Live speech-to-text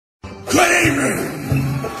Good evening.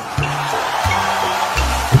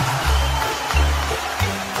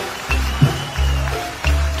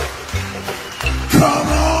 Come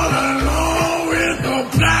on along with the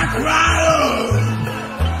Black Rider.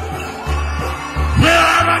 We'll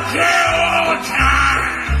have a good old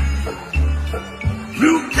time.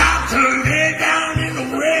 You got to lay down in the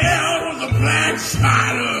well with the black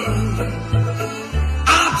spider.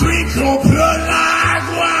 I'll drink your blood like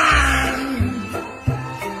wine.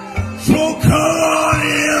 So come on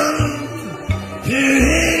in. It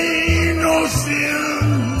ain't no sin.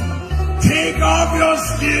 Take off your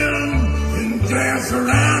skin. Dance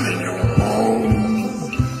around in your bones.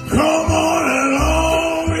 Come on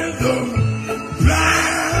along with the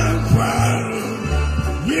Black Rider.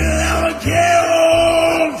 We'll have a gay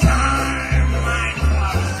old time.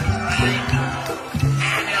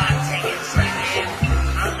 And your tickets ready.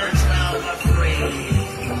 Under 12 are free.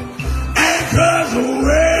 Anchors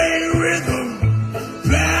away with the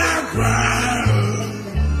Black Rider.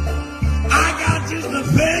 I got just the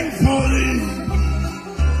thing for thee.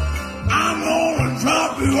 I'm gonna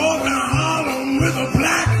drop you off in Harlem with a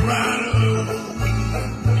Black Rider.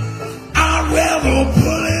 I'd rather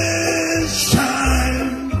bullets shine.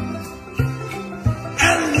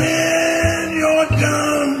 And when you're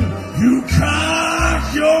done, you cock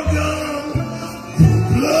your gun. Your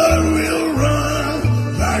blood will run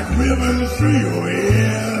like ribbons through your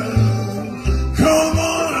hair. Come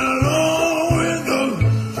on along with the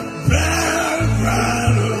Black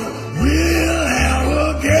Rider. We'll have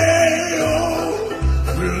a gay.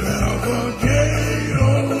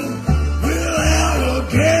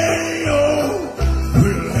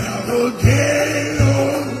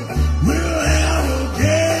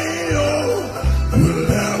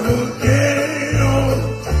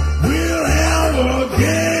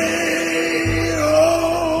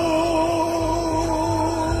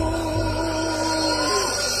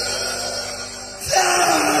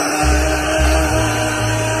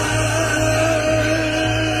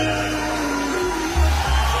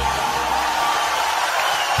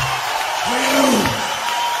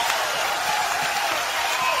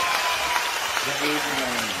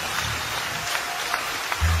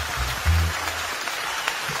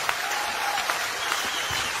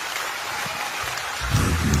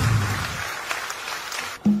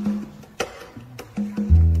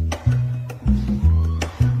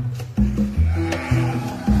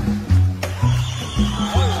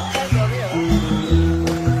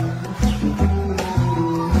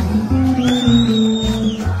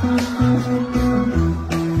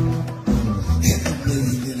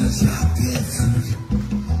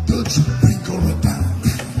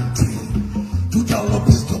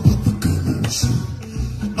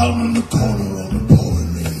 I'm in the corner on the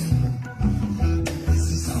pouring rain. This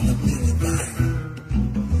is on a minute night.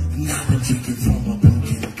 And I've been drinking from a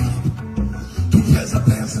broken cup. Two pairs of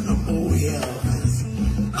pants and a motel.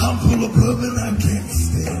 I'm full of bourbon, I can't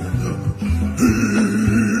stand up. Hey,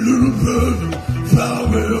 little bird, fly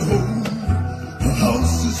away home. The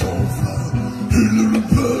house is on fire. Hey, little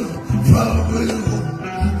bird, fly away home.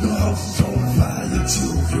 The house is on fire. Your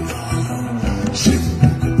children are home. Shaking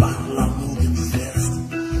the bottle, I'm moving this ass.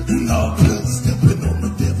 Our blood stepping on the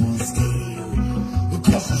devil's scale.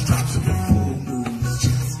 Across the stripes of a full moon's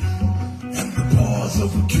chest. And the paws of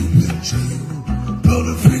a Cuban jail.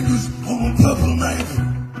 Bloody fingers on a purple knife.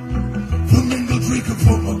 Flamingo drinking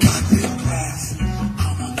from a cocktail glass.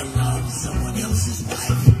 I'm on the love of someone else's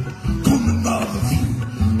wife. Coming out of you,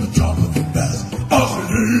 the top of the bass. Oh,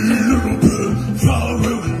 hey, little bird, fly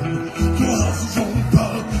away. Your house is on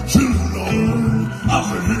fire, children all alone. Oh,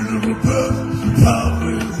 hey, little bird, fly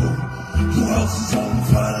away. Your house is on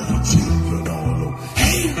fire, your children all alone.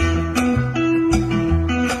 Hey!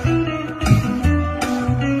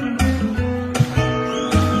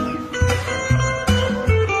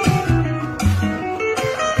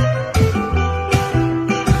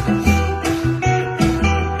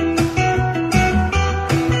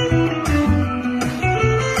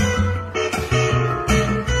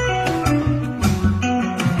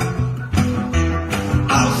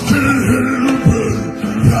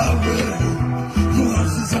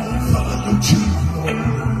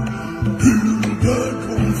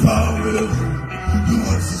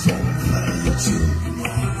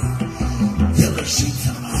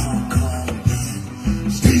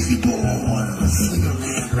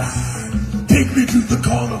 Take me to the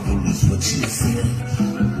carnival is what she said.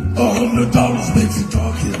 $100 makes it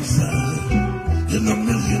dark inside. And $1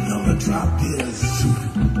 million on the drop dead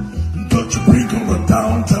street. Touch a brink on a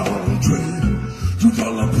downtown train.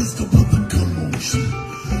 $2 pistol, put the gun on shoot.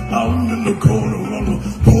 Out in the corner on the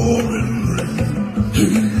pouring rain.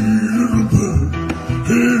 Hey, little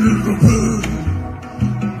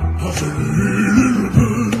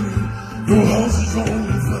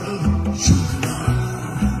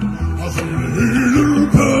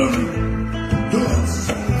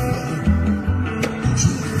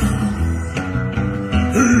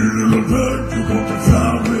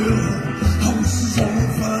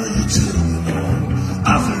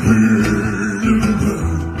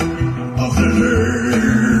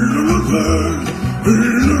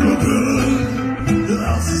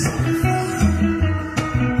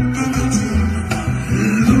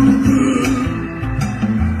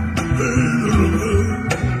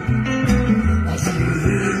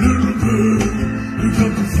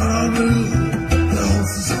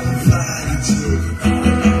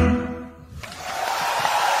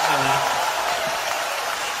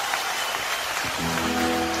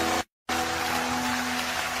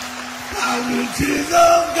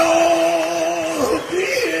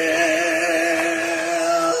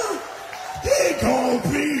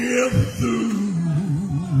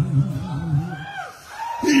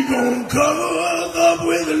gonna cover us up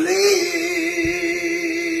with a leaf.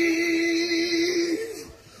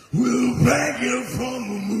 We'll back it from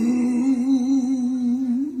the moon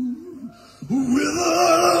with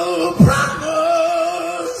a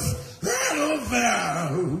promise that'll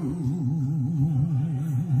vow.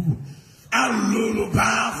 A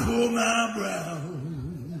lullaby for my brow.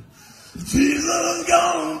 Jesus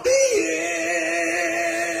gonna be here.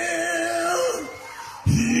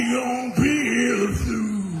 He gonna be here soon.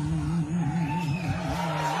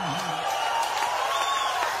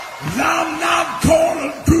 I'm not gonna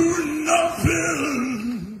do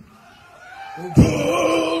nothing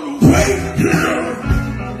but wait here.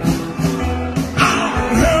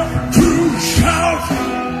 I'll have to shout.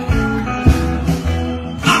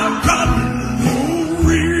 I've got no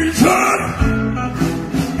reason.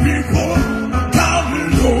 People got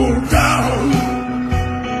no doubt.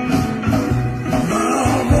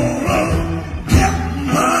 I'm gonna get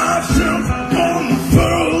myself on the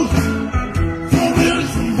field for this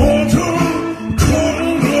mortal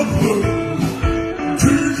corner of world.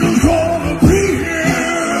 Jesus gonna be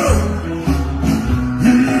here.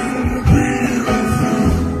 He's gonna be here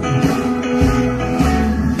soon.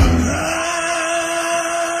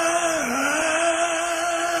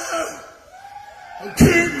 I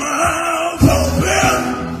keep my eyes open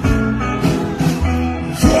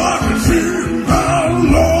so I can see my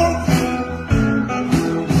Lord.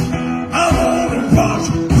 I wanna watch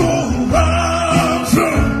the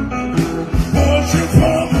horizon, watching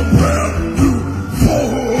from a brand new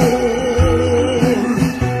forward.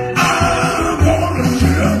 I wanna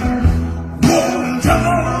see it rolling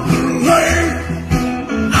down the lane.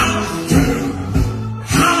 I'll still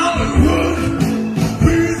Hollywood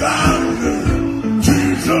without you.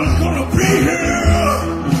 Jesus gonna be here.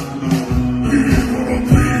 He's gonna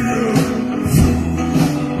be here soon.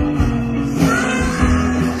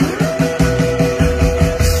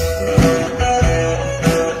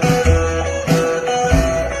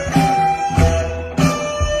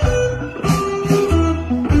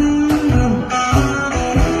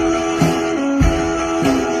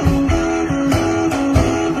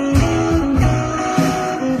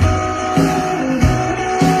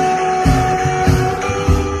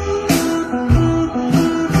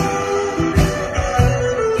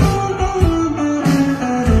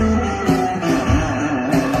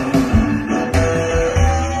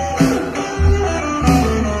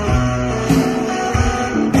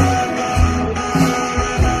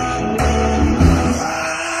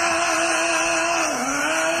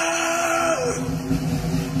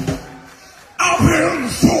 I've been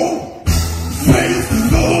so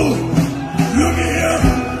faithful. Look here,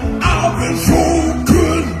 I've been so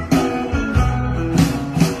good.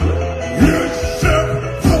 Except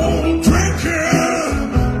for drinking.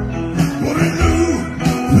 But he knew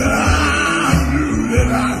that I knew that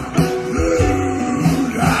I would.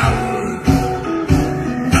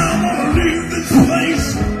 I'm gonna leave this place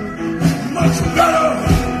much better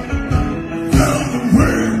than the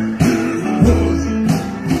way it was.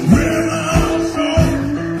 When I saw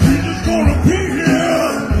Jesus gonna be here,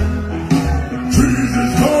 Jesus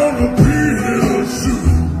gonna be here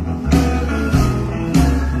soon.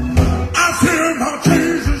 I said my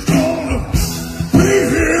Jesus gonna be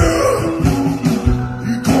here,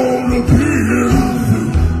 he's gonna be here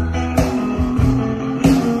soon.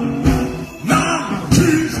 Now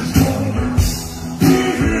Jesus gonna be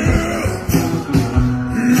here,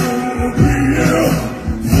 he's gonna be here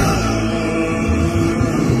soon.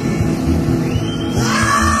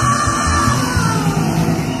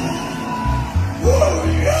 Oh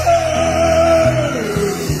yeah!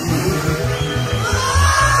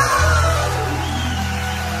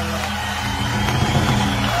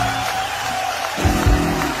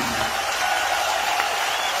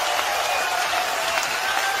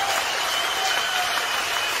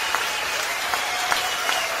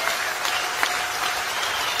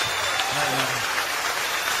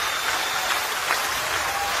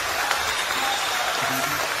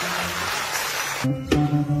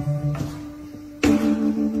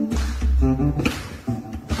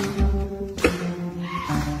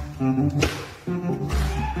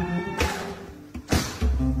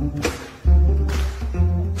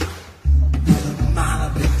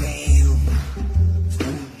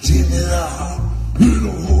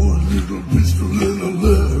 Little pistol in a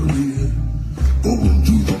lariat, going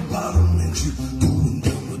to the bottom and you going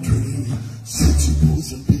down the drain. Since you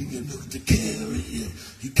wasn't big enough to carry it,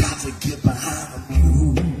 you got to get behind a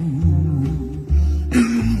mule in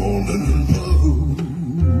the morning and blue.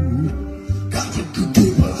 Got to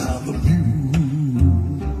get behind the mule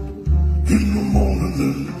in the morning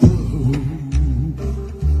and blue.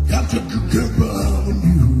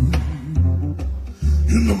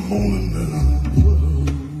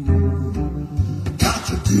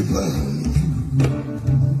 get behind you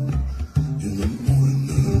in the morning.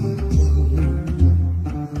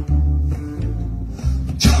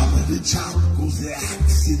 Top of the top goes the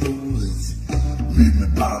axe in the woods. Meet me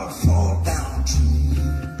by the fall down tree.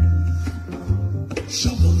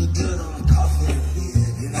 Shovel the dirt on the coffin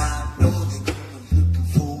lid, and I know they're coming looking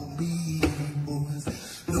for me, boys.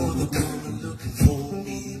 Know they're coming looking for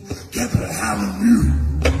me. Get behind you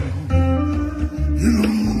in the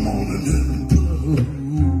morning in the blue.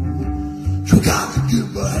 You got to get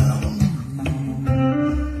behind me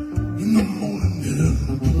in the morning in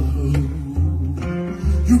the blue.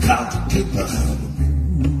 You got to get behind me.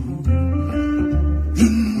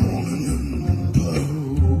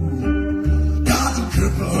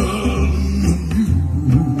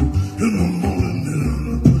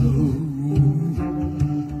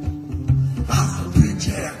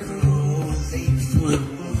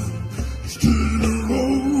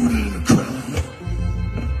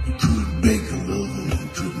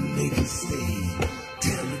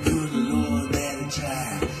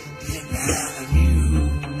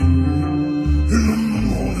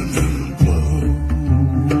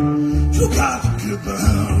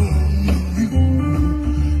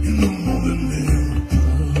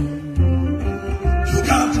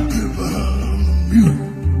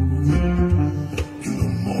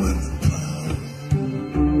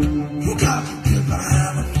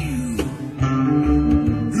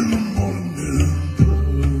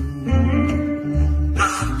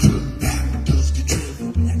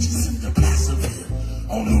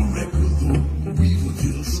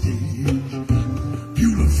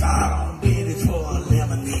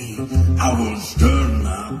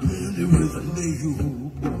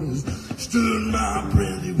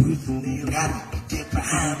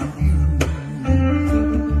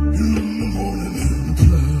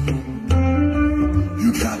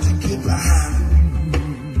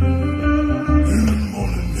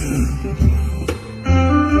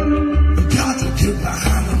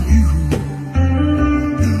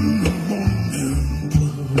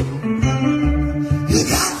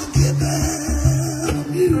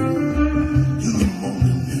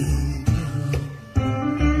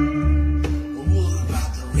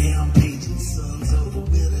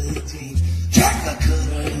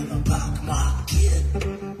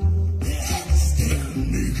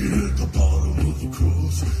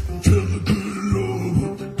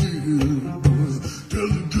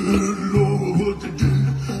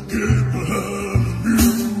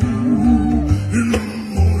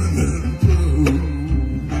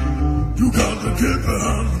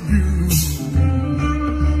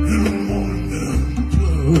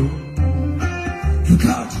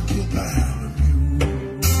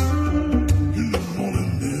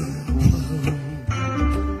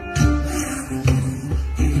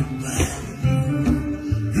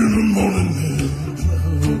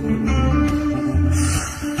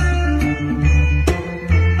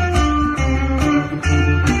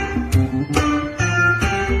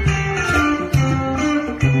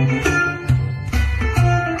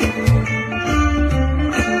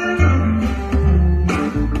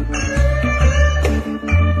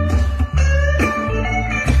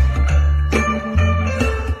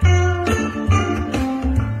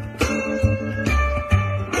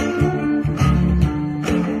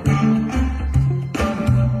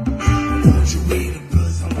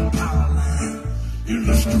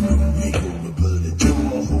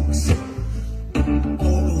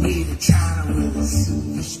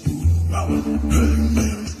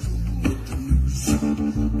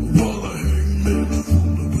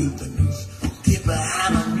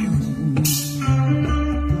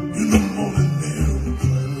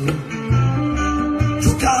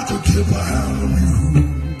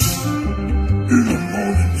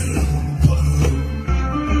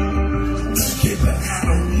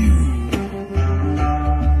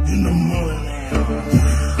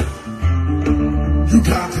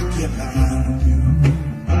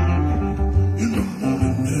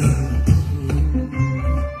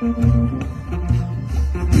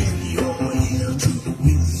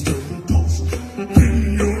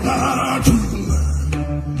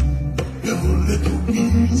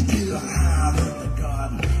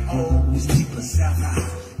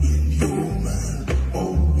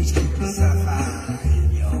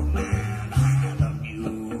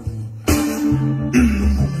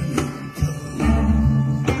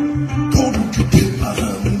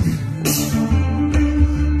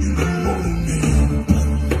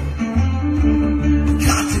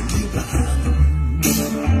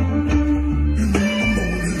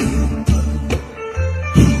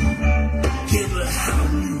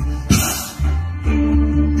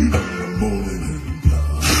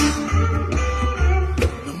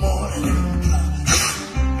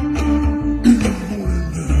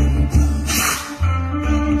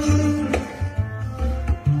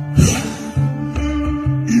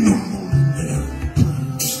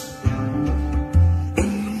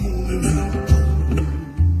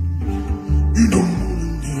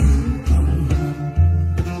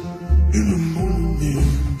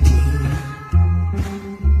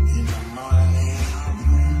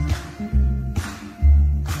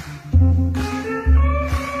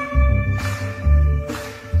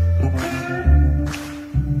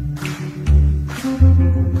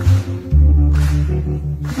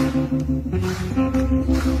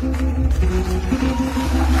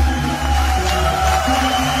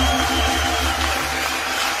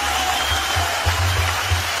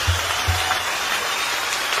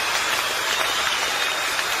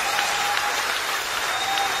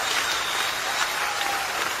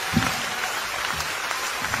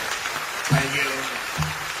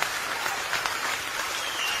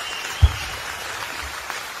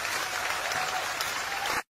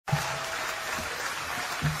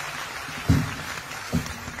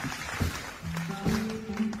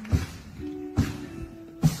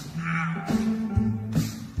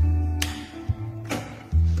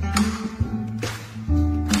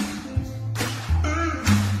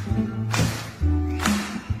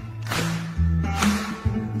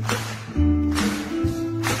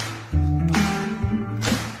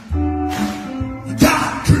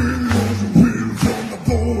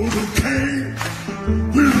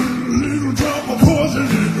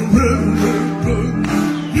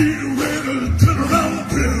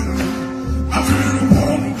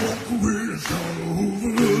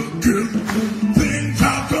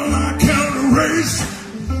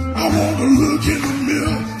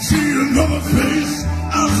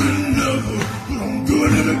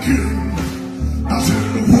 I said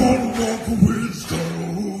I wanna walk away, start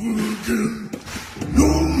over again.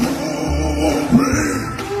 No more rain.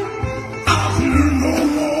 I said no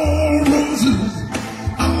more roses.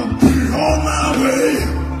 I'll be on my way.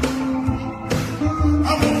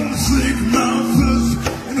 I'm gonna sink my fist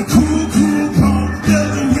in a cool, cool pond.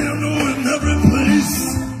 There's a window in every place.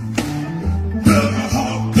 There's a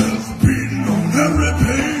heart that's beating on every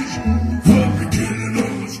page. From the beginning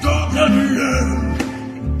of the start at the end.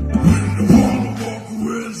 When you wanna walk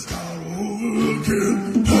away, start over again.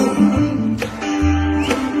 Oh.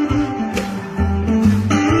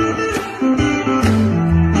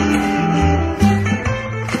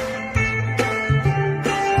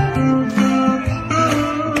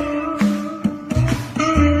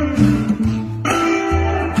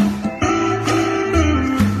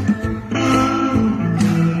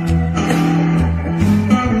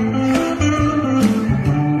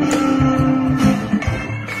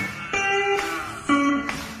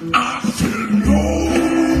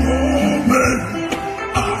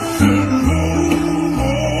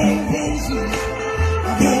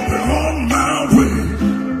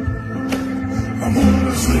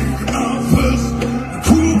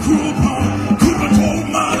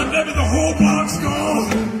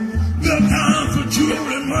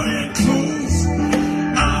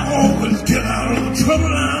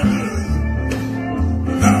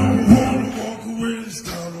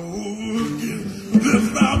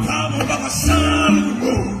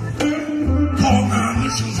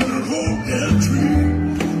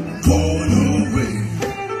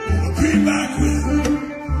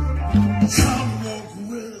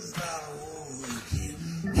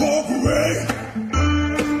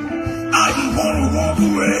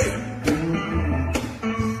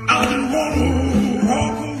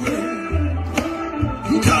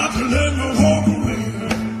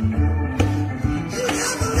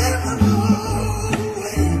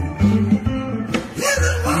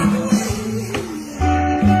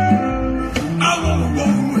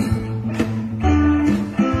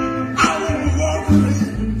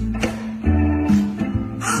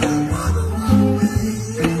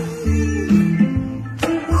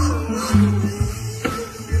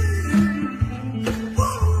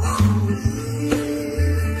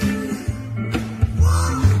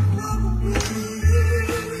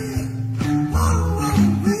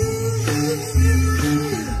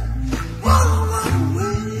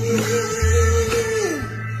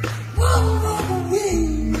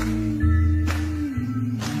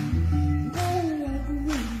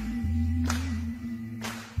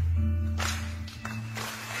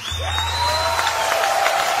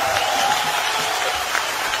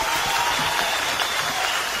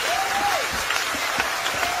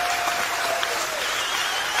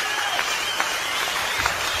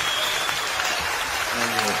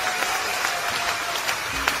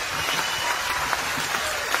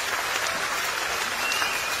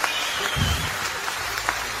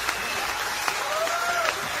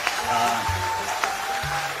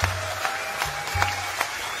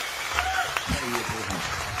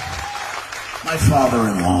 My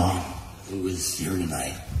father-in-law, who is here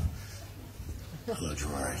tonight, hello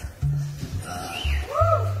Gerard,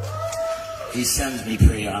 he sends me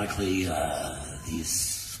periodically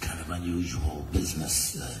these kind of unusual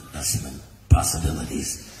business investment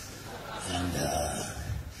possibilities. And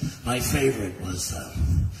my favorite was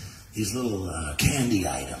these little candy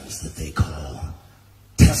items that they call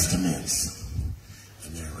testaments.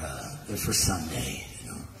 And they're for Sunday,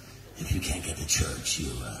 you know. If you can't get to church,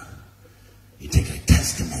 you take a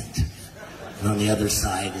testament, and on the other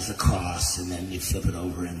side is a cross, and then you flip it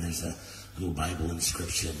over, and there's a little Bible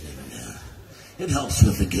inscription, and it helps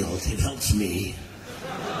with the guilt. It helps me.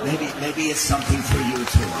 Maybe it's something for you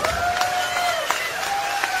too.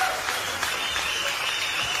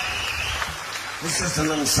 This is a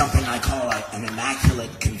little something I call an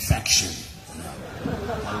immaculate confection. You know?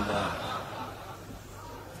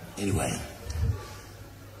 And, anyway.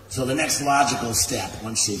 So the next logical step,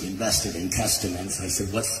 once you've invested in testaments, I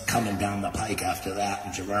said, what's coming down the pike after that?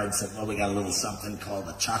 And Gerard said, well, we got a little something called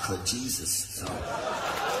the chocolate Jesus. So I'm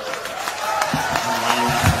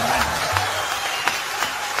lining up for that.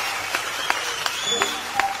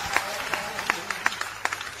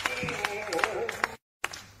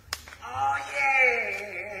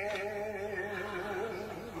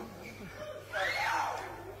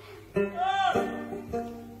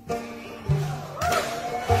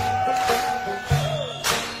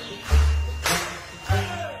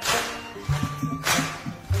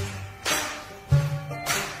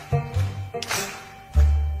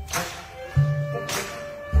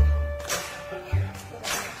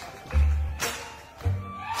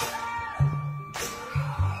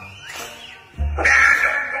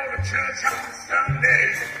 church on Sunday.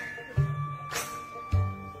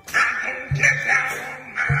 I don't get down on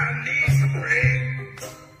my knees to pray.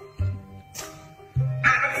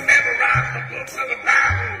 I don't memorize the books of the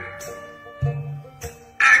Bible.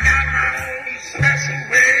 I got my own special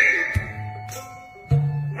way.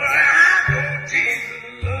 But I know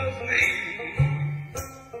Jesus loves me.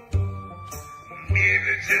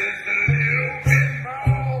 Maybe just a little bit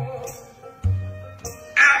more.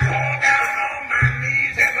 I fall down on my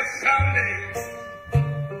knees every Sunday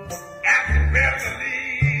after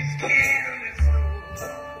Beverly's candy store.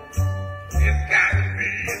 It's got to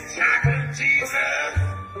be a chocolate Jesus.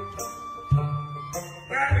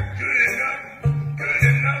 Well, it's good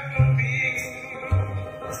enough for me.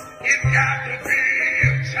 It's got to be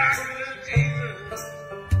a chocolate Jesus.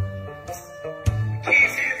 Keep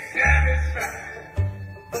me satisfied.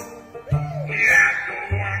 Yeah, I don't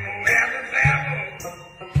want no heaven's apple.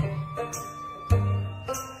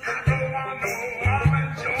 I don't want no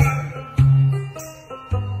almond joy.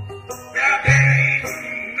 Well, there ain't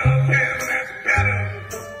nothing that's better,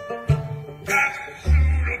 that's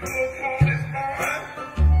suitable for this boy.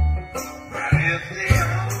 But it's the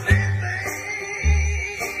only thing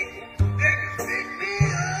that can pick me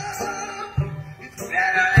up. It's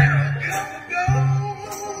better than a cup of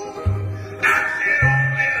gold. I said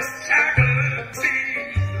only a chocolate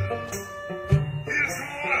Jesus is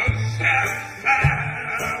gonna satisfy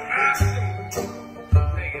my soul.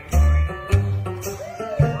 Sing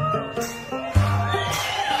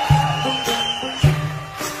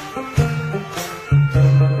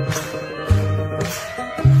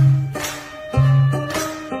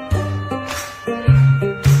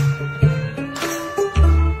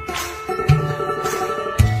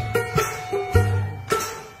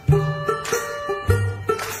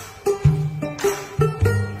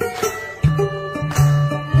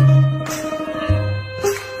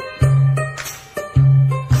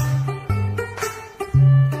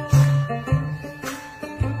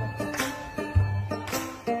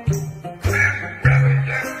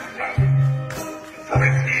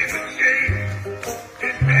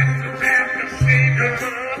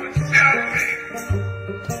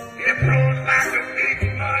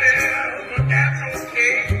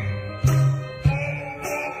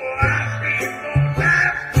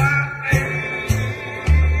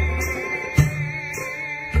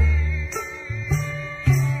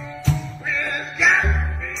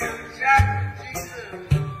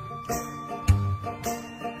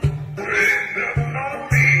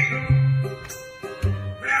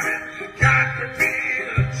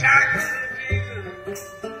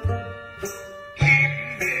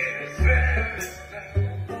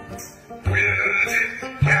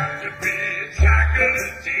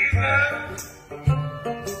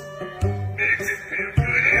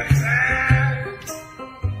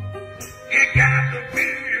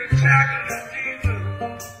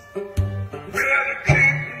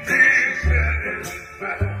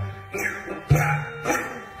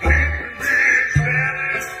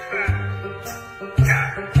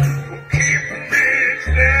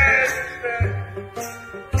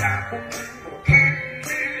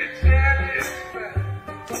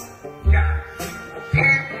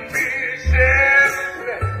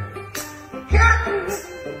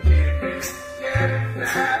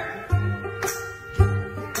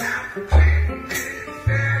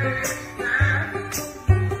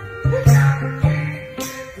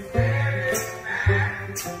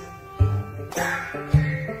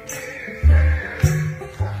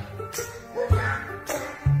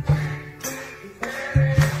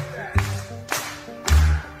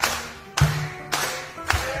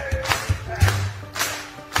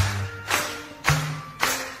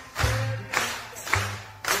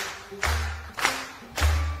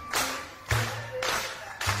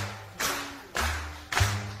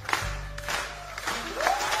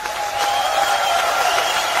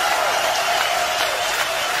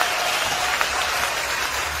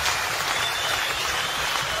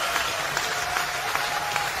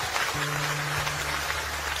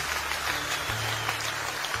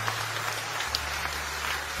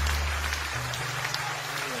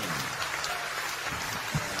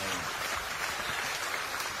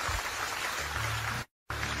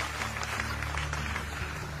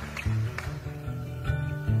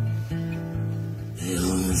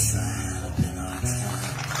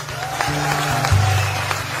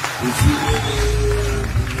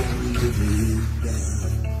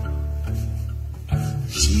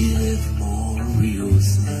it for you.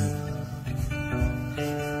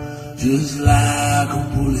 Just like a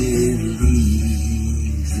bullet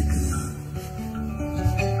leaves a gun.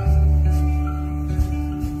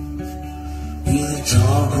 With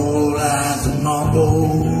charcoal eyes and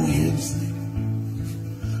marble hips.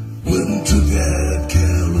 Went to that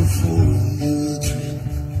California trip.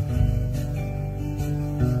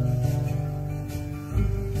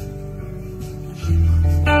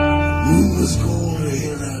 Moon was going to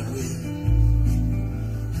head that way.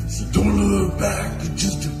 So don't look back,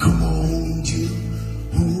 just to come on, Jim.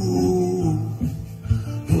 Oh,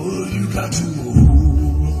 boy, you got to hold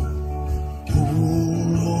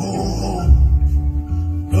on.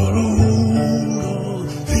 Gotta hold on.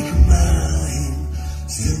 Take my hand,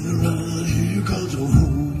 stand around here, you got to hold on.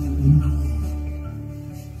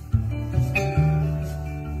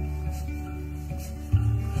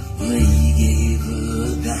 Well, he gave her a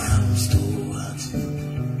dime store watch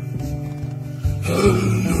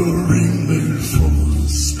and a ring made from a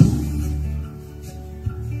stone.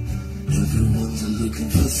 Everyone's looking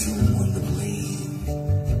for someone to blame.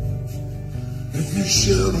 If you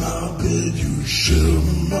share my bed, you share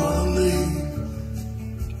my name.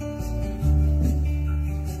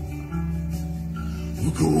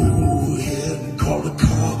 Well, go ahead and call the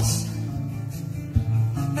cops.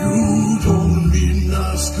 You don't need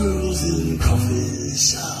nice girls in coffee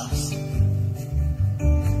shops.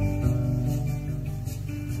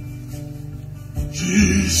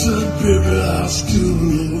 She said, baby, I still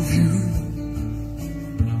love you.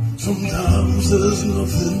 Sometimes there's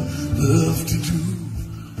nothing left to do.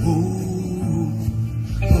 Oh,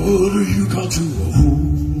 you got to hold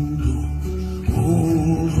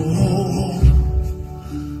on,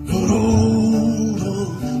 hold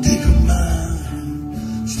on. Take a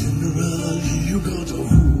mind, stand around here, you got to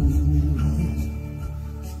hold on.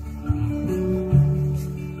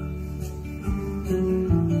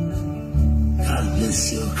 God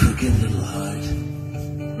bless your crooked little heart.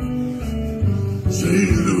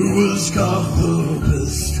 St. Louis got the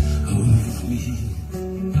best of me.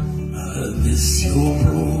 I miss your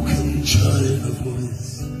broken China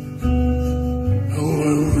voice. Oh, I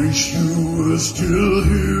wish you were still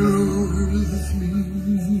here with me.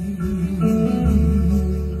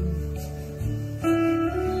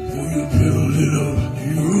 Oh, you build it up,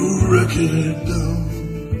 you wreck it down,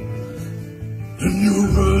 and you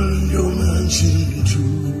burn your mansion to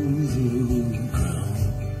the ground.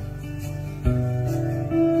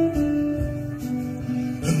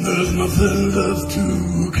 And there's nothing left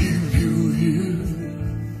to keep you here.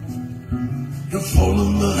 You're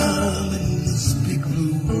falling behind in this big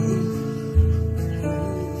blue world.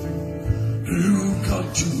 You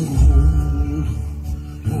got to hold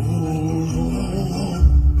on.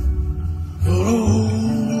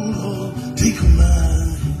 Take a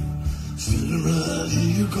mind, stand right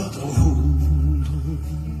here, you got to hold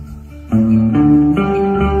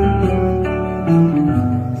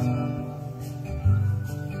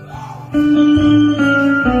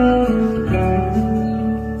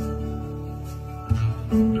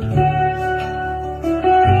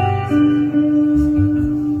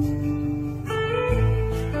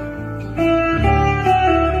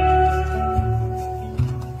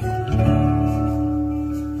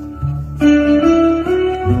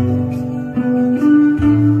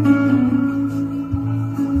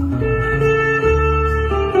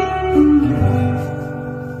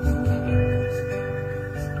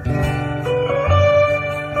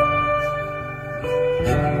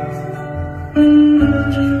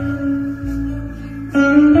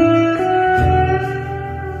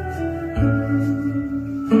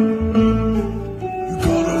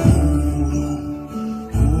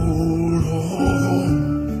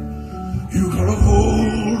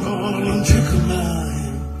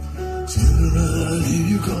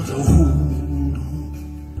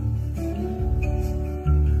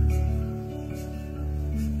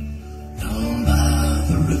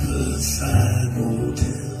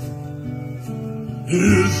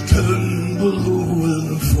It's 10 below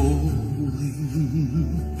and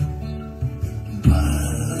falling by a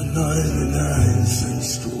 99-cent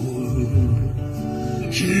store.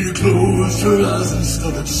 She closed her eyes and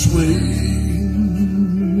started swaying.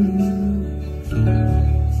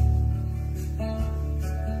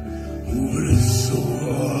 Oh, it's so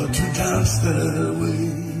hard to dance that way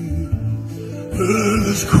when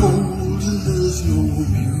it's cold and there's no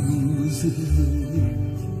music.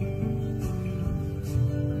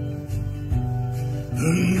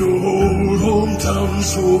 And your old hometown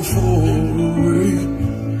so far away,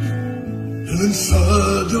 and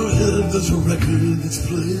inside your head there's a record that's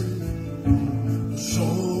playing, a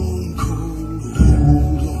song called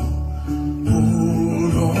Hold On,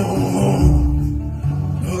 Hold On.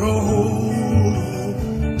 Gotta hold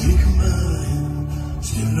on, take my hand,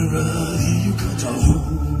 stand right here, you got to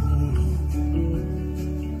hold on,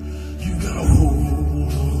 you gotta hold on.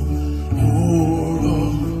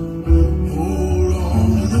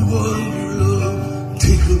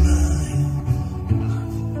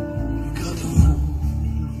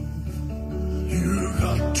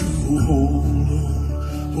 to hold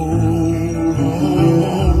on, hold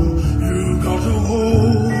on. You got to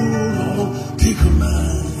hold on. Take a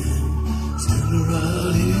man, stand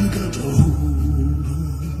around. You got to hold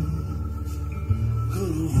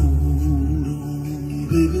on,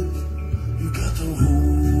 baby. You got to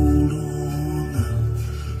hold on now.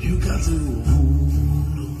 You got to hold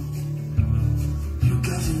on. You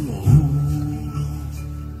got to hold on.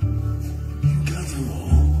 You got to hold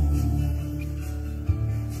on.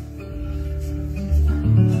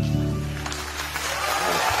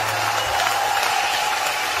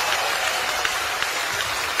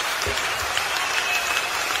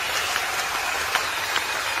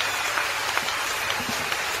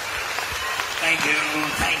 Thank you,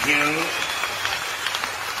 thank you.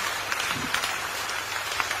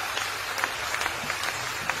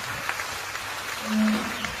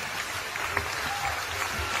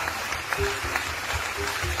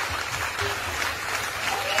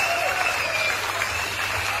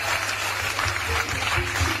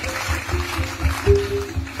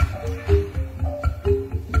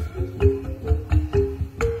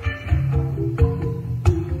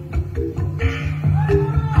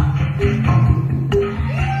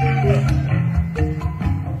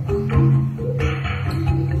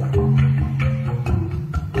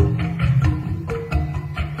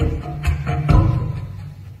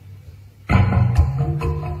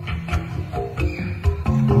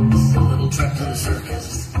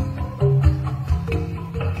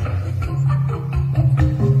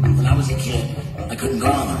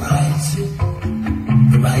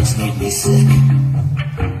 Made me sick.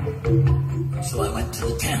 So I went to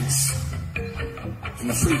the tents and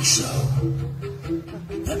the freak show.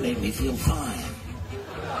 That made me feel fine.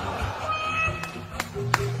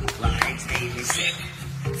 Rides made me sick,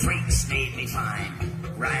 freaks made me fine.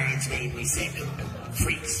 Rides made me sick,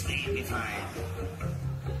 freaks made me fine.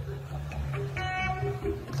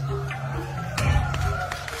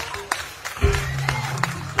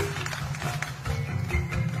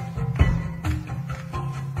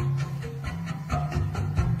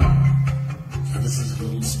 This is a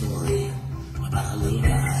little story about a little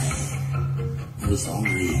guy who was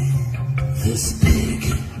only this big.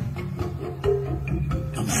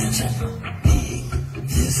 Imagine being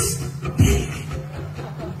this big.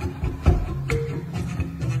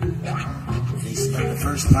 And he spent the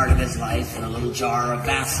first part of his life in a little jar of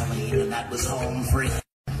Vaseline, and that was home for him.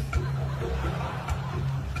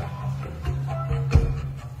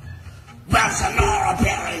 Sonora,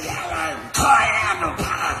 Barry Allen, Coriander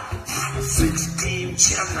Pie, had 16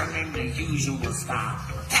 children in the usual style.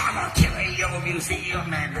 Had a curio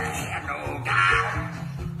museum and they had no guy.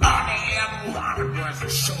 All they ever wanted was a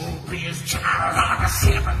showbiz child. On the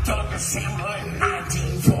 7th of December in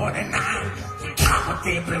 1949, the cop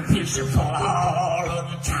they've been wishing for all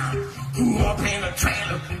of the time. Grew up in a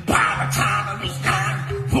trailer by the time it was done.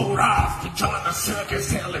 Rode off to join the circus,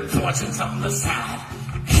 selling fortunes on the side.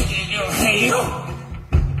 Hail, hail,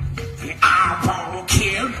 the eyeball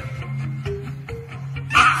kid.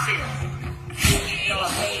 I feel, hail,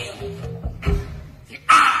 hail, the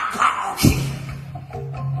eyeball kid.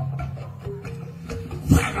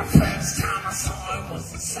 Well, the first time I saw him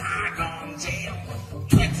was in Saigon jail.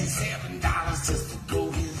 $27 just to go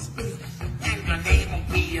his bill. And the name will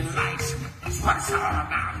be in lights. That's what it's all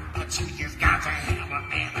about. But you just got to have a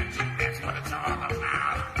manager. That's what it's all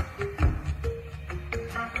about.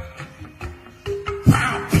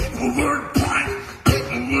 People would point,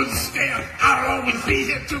 people would stare. I'll always be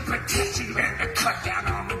here to protect you and to cut down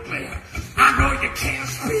on the glare. I know you can't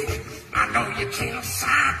speak, I know you can't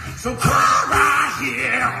sign, so cry right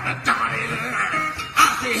here on the dotted line. I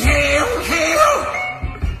say, hail, hail,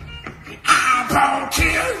 the eyeball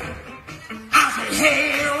kid. I say,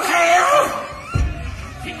 hail, hail,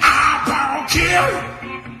 the eyeball kid.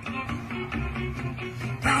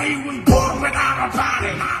 Now he was born without a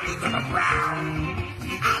body, not even a brow.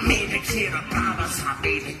 I made a kid a promise, I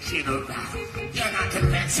made a kid a vow. You're not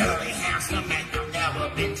conventionally handsome and you've never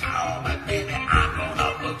been tall, but baby, I'm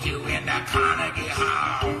gonna book you in the Carnegie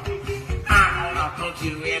Hall. I'm gonna book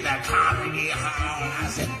you in the Carnegie Hall. I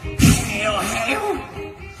said, hail, hail,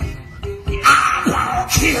 the eyeball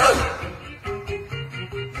kid.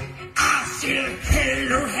 I said,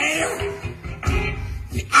 hail, hail,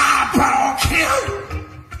 the eyeball kid.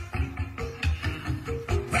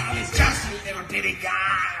 Well, he's just a little bitty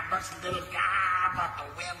guy, just a little guy, but the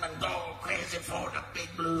women go crazy for the big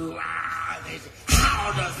blue eyes. They say,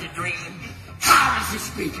 how does he dream? How does he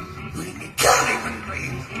speak? But he can't even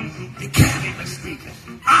breathe. He can't even speak.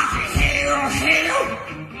 I say, hail, hail,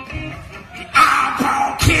 the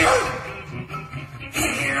eyeball kid.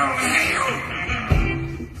 Hail, hail,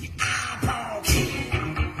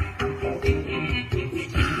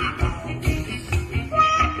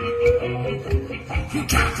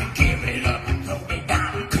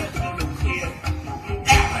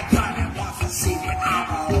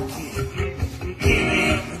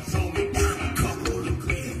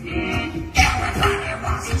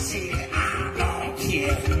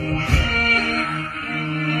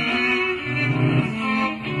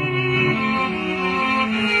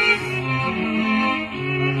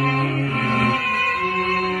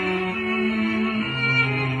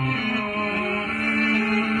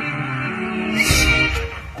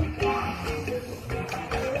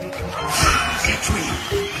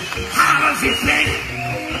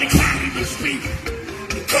 speak.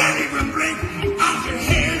 You can't even blink. I can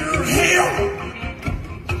hear hell.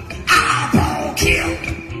 Eyeball kill.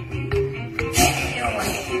 Hell,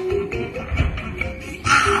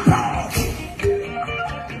 eyeball kill.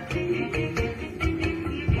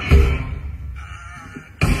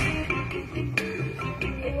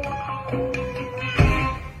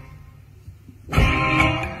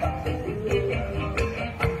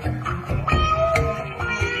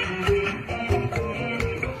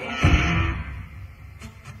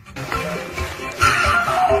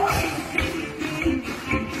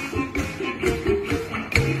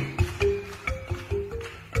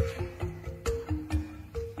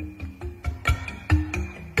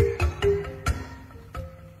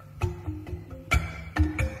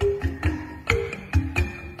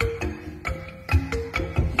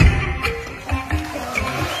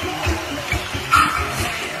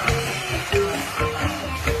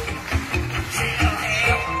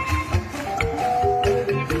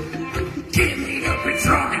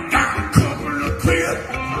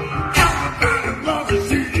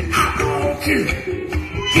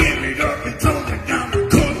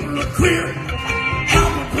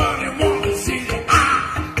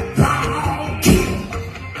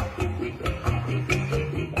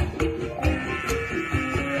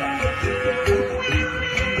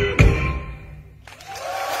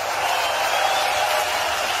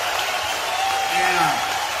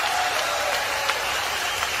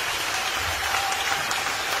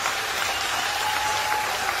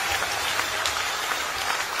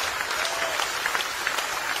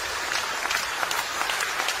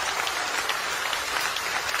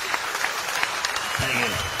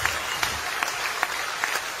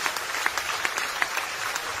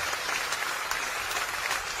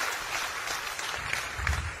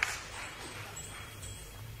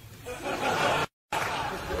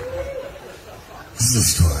 This is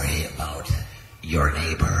a story about your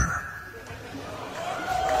neighbor.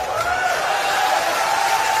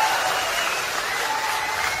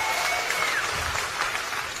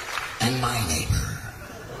 And my neighbor.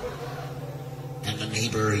 And the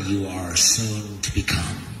neighbor you are soon to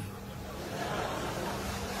become.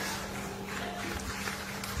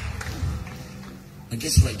 I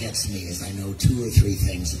guess what gets me is I know 2 or 3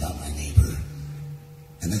 things about my neighbor.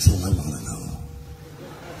 And that's all I want to know.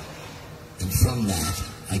 And from that,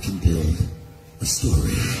 I can build a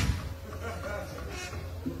story.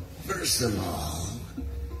 First of all,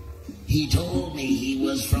 he told me he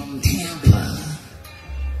was from Tampa.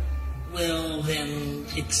 Well, then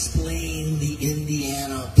explain the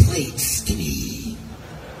Indiana plates to me.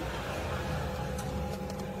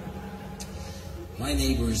 My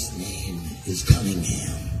neighbor's name is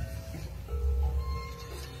Cunningham.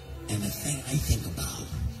 And the thing I think about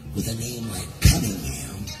with a name like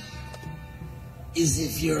Cunningham is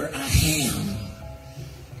if you're a ham,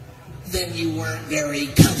 then you weren't very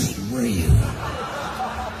cunning, were you?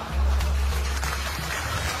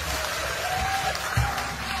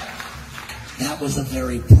 That was a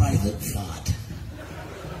very private thought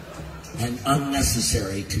and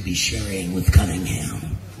unnecessary to be sharing with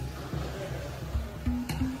Cunningham.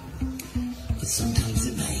 But sometimes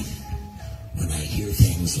at night, when I hear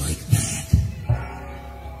things like that,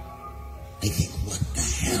 I think, what the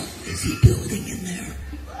hell is he building in there?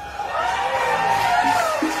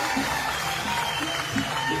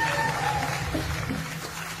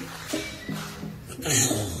 What the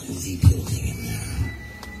hell is he building in there?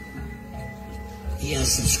 He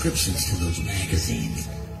has subscriptions to those magazines.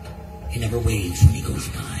 He never waves when he goes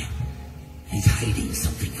by. He's hiding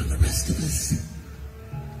something from the rest of us.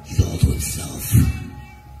 He's all to himself.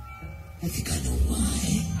 I think I know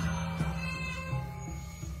why.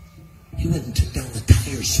 He went and took down the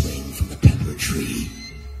tire swing from the pepper tree.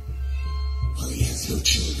 Well, he has no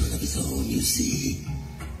children of his own, you see.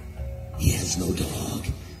 He has no dog.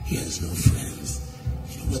 He has no friends.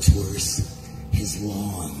 You know what's worse? His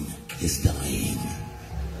lawn is dying.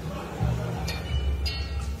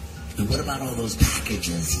 And what about all those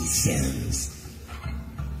packages he sends?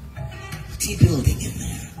 What's he building in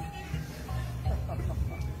there?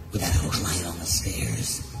 With that hook light on the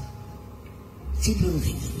stairs? What's he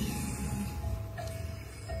building in there?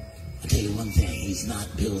 I'll tell you one thing, he's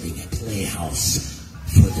not building a playhouse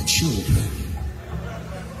for the children.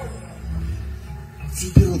 What's he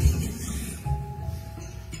building in there?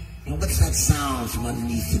 Now, what's that sound from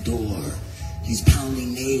underneath the door? He's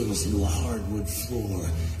pounding nails into a hardwood floor,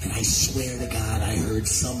 and I swear to God I heard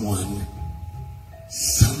someone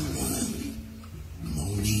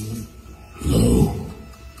moaning low.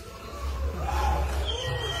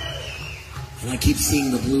 And I keep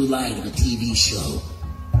seeing the blue light of a TV show.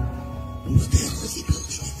 What the hell is he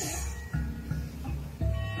building in there?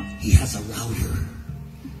 he has a router.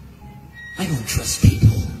 I don't trust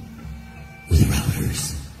people with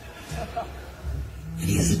routers. And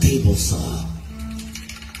he has a table saw.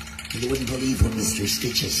 And you wouldn't believe what Mr.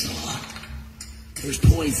 Stitches saw. There's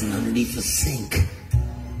poison underneath the sink.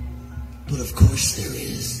 But of course there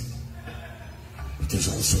is. But there's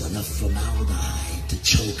also enough formaldehyde to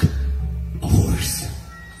choke a horse.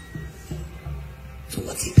 So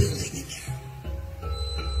what's he building in there?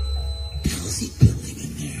 What the hell is he building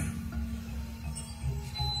in there?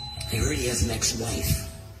 I heard he has an ex-wife.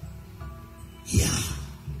 Yeah,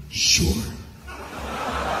 sure.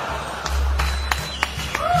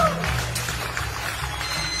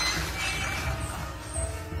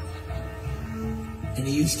 And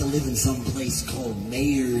he used to live in some place called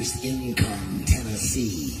Mayor's Income,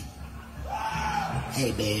 Tennessee.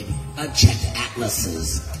 Hey, babe, I've checked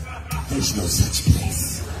atlases. There's no such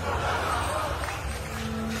place.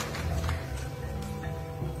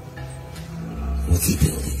 What's he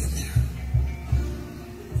building in there?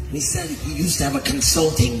 He said he used to have a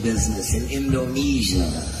consulting business in Indonesia.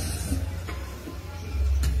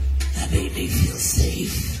 That made me feel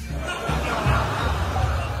safe.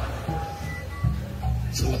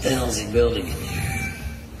 So what the hell is he building in here?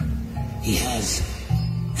 He has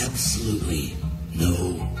absolutely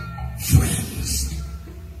no friends.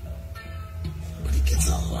 But he gets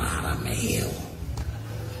a lot of mail.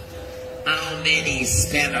 Oh, then he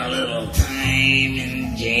spent a little time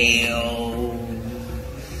in jail.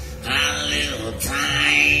 A little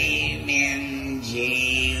time in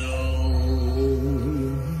jail.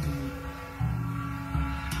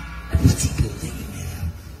 What's he building in there?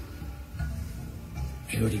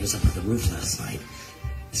 I heard he was up at the roof last night,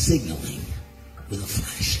 signaling with a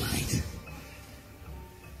flashlight.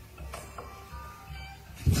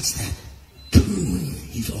 What's that tune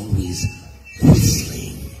he's always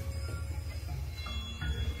whistling?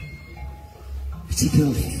 What's he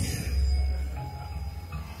building in there?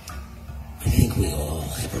 I think we all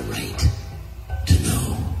have a right to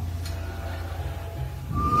know.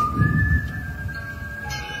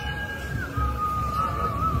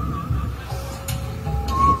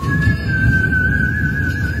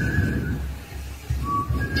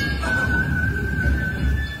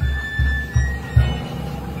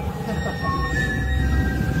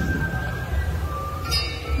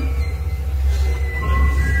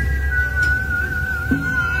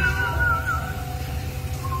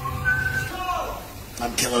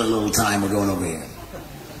 I'm killing a little time. We're going over here.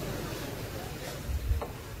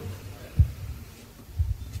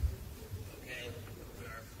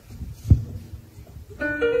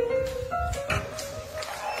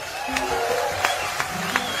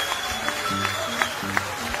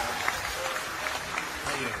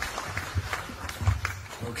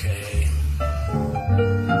 Okay.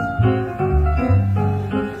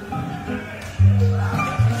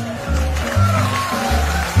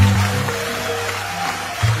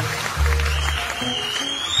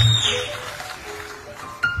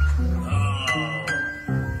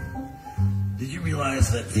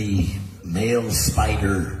 That the male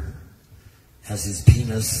spider has his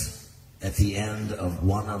penis at the end of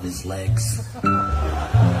one of his legs.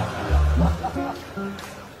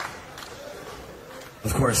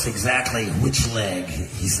 Of course, exactly which leg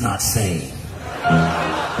he's not saying.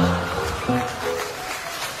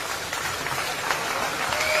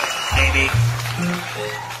 Baby,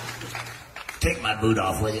 take my boot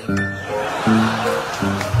off, will you?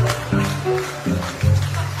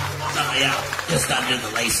 Just undo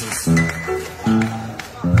the laces.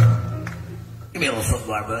 Give me a little foot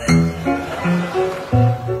bar, bud.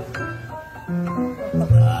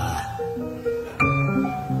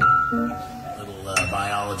 Little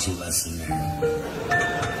biology lesson there.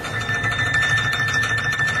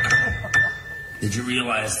 Did you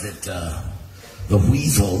realize that the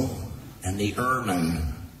weasel and the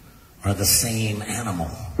ermine are the same animal?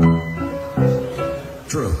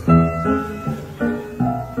 True.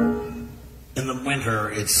 In the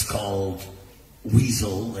winter, it's called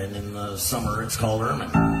weasel, and in the summer, it's called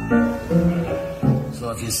ermine. So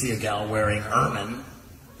if you see a gal wearing ermine,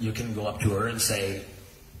 you can go up to her and say,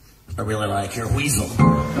 I really like your weasel.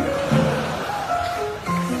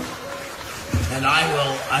 And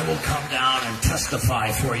I will come down and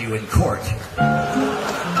testify for you in court.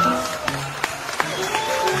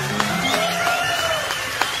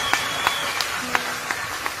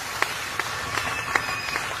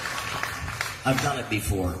 I've done it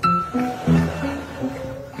before.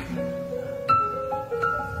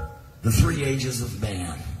 The three ages of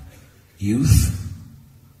man: youth,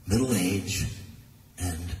 middle age,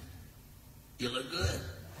 and you look good.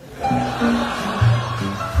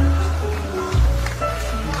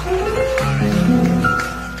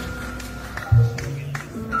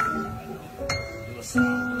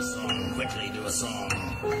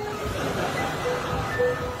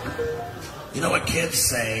 kids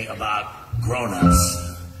say about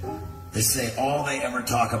grown-ups, they say all they ever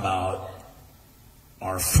talk about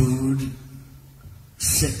are food,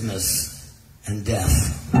 sickness, and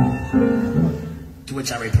death. To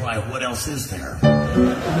which I reply, what else is there?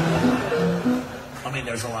 I mean,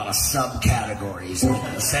 there's a lot of subcategories.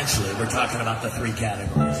 Essentially, we're talking about the 3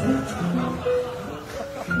 categories.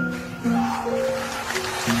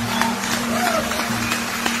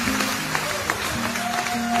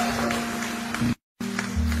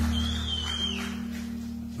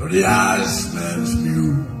 But the Iceman's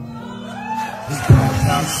mule is parked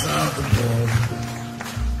outside the bar.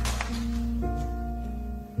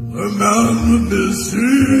 A man with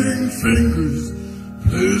missing fingers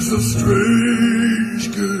plays a strange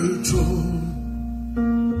guitar,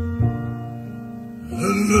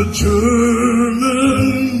 and the German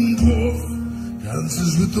dwarf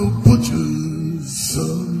dances with the butcher's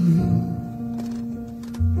son.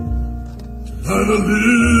 Tonight a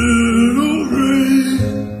little rain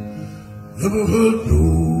never hurt no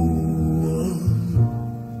one.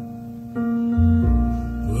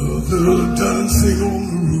 Well, they're dancing on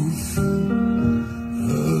the roof,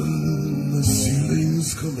 and the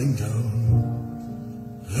ceiling's coming down,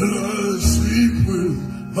 and I sleep with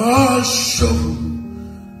my shovel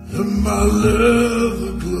and my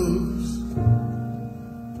leather gloves,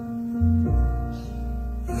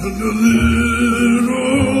 and a little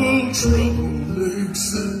trouble makes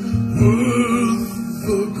it worth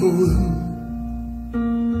the going.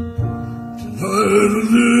 Tonight a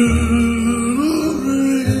little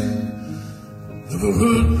rain never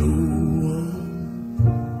hurt no one.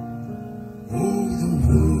 Oh, the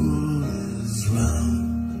world is round,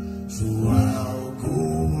 so I'll go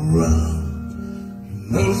round. You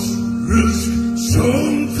must risk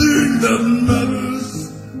something that matters.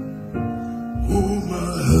 Oh,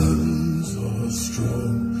 my hands are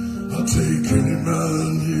strong, I'll take any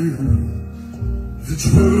man here. It's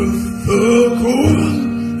worth the going,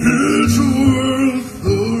 it's worth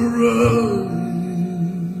the ride.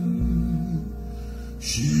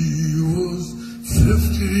 She was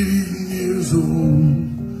 15 years old,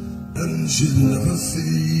 and she'd never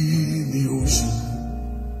seen the ocean.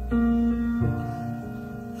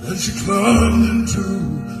 And she climbed into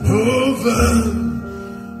her van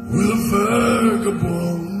with a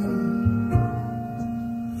vagabond,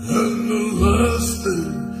 and the last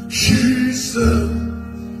thing she said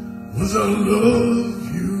was, I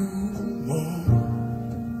love you, Mom.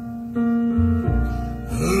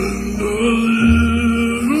 And a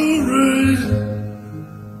little rain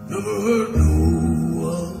never hurt no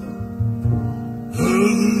one.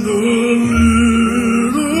 And a little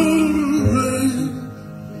rain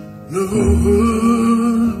never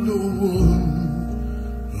hurt no one.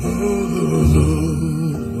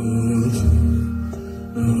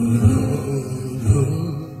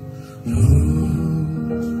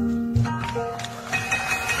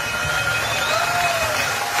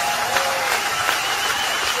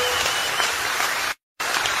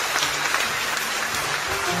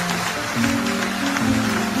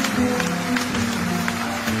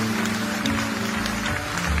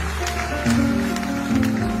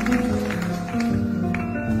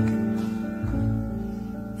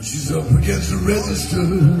 She's up against the register,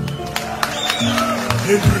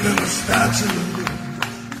 apron and a spatula.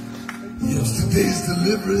 Yesterday's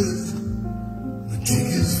deliveries, the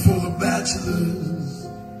ticket's full of bachelors.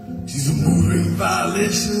 She's a moving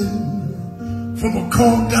violation, from a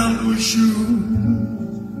cork down to a shoe.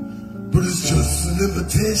 But it's just an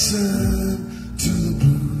invitation to the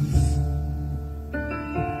blues.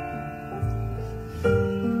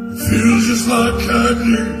 Feels just like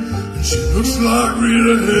Cagney, and she looks like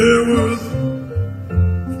Rita Hayworth,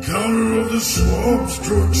 the counter of the Swamp's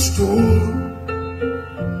drugstore.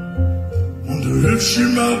 Wonder if she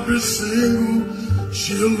might be single,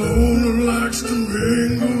 she alone who likes to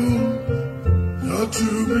mingle. Got to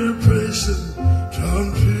be patient, try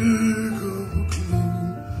and pick up a clue.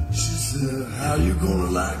 She said, how you gonna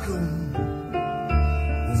like 'em?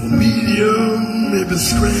 Over medium, maybe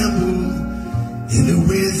scrambled.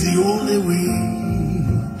 Anyway's the only way.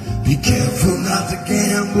 Be careful not to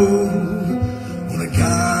gamble on a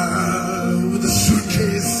guy with a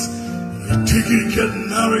suitcase and a ticket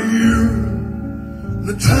getting out of here.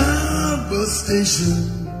 The time bus station,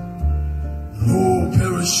 no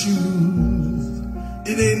pair of shoes.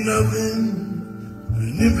 It ain't nothing but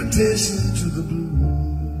an invitation to the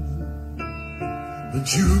blues. But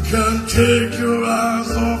you can't take your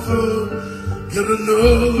eyes off her. Get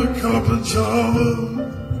another cup of java,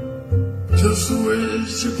 just the way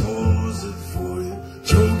she pours it for you,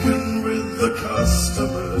 joking with the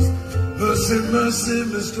customers. Her Mercy, mercy,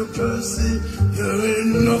 Mr. Percy, there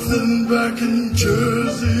ain't nothing back in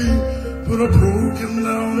Jersey but a broken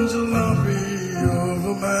down jalopy of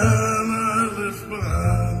a man I left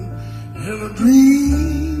behind in a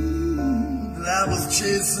dream that I was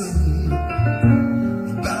chasing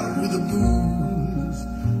the battle with the booze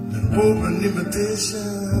and open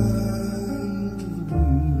invitation.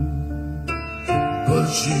 But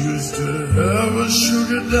she used to have a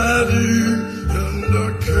sugar daddy and a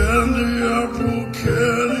candy apple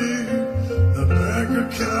caddy, a bank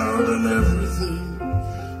account and everything.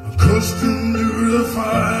 Accustomed to the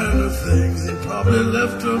finer things, he probably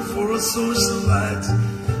left her for a socialite.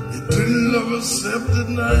 He didn't love her except at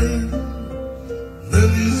night. Then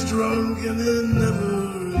he's drunk and he never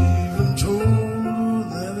even told her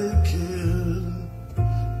that he cared.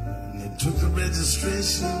 And he took the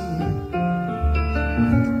registration,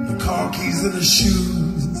 the car keys and the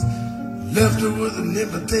shoes, left her with an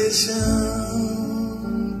invitation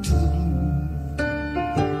to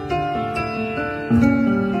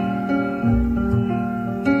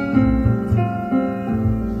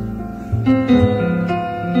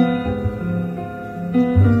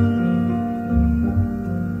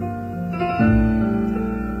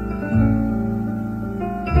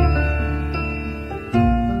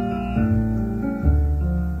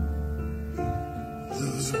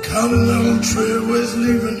the Continental Trailways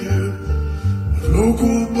leaving here with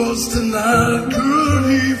local bus tonight. Good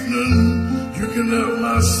evening, you can have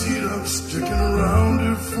my seat, I'm sticking around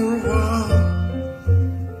here for a while.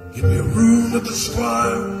 Give me a room at the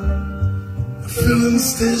Squire, the filling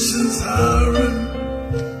station's hiring.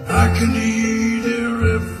 I can eat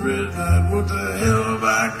here every night, what the hell have I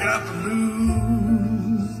got to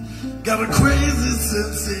lose? Got a crazy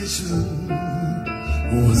sensation,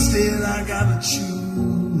 oh instead I gotta choose.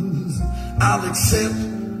 I'll accept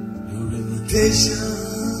your invitation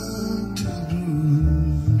to the blues.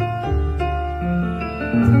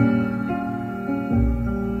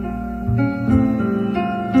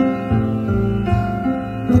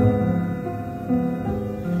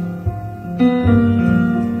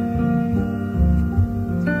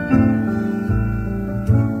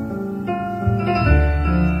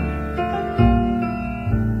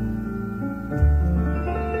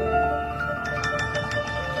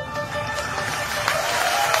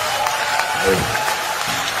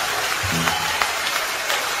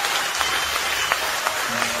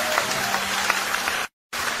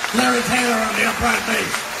 Larry Taylor on the upright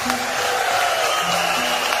bass.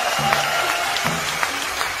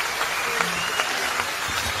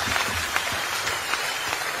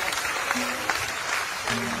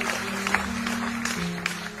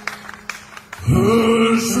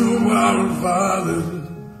 Hush, a wild violet,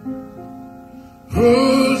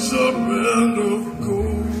 hush, a band of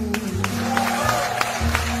gold.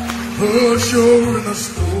 Hush, you're in a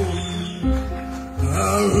storm, I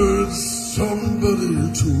heard somebody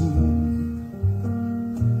told.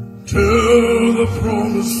 Tell the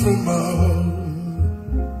promise from my heart,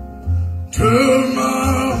 tell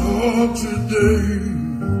my heart today,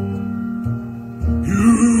 you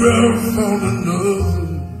have found another.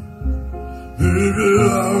 Baby, I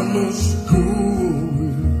must go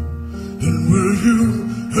away. And will you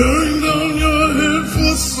hang down your head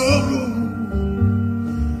for sorrow?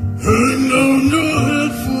 Hang down your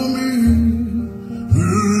head for me.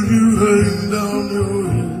 Will you hang down your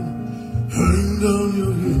head? Hang down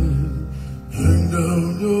your head. Hang down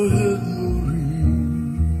your head, Marie.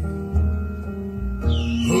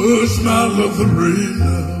 Hush, my love, the rain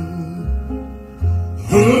now.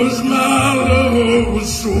 Hush, my love was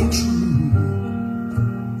so true.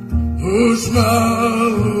 Hush, my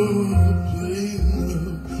love, plain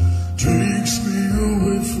love takes me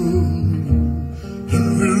away from you. And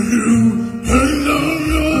will you hang down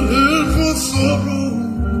your head for sorrow?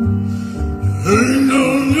 Hang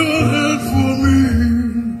down your head for me.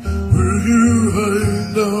 Will you hang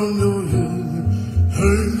down your head?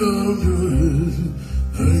 Hang down your head.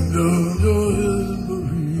 Hang down your head,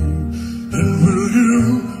 Marie. And will you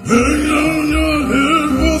hang down your head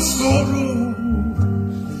for sorrow?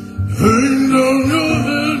 Hang down your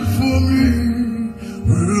head for me.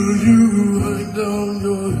 Will you hang down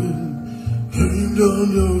your head?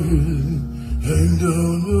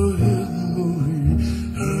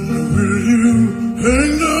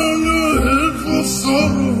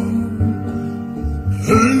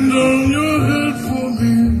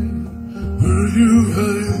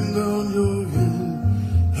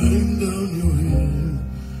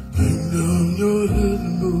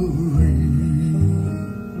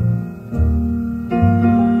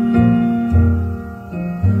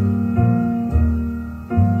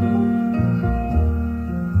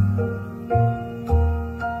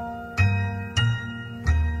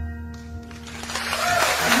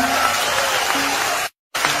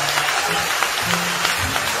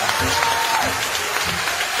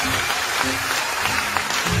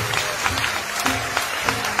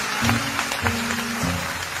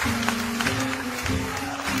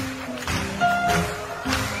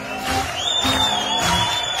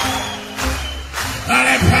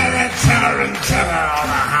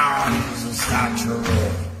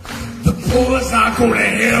 as I go to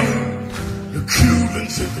hell, the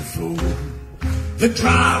Cubans hit the floor. They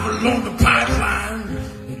drive along the pipeline,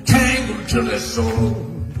 and tangle to their soul.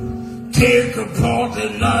 Take apart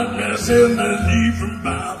their nightmares and they leave them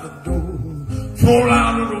by the door. Fall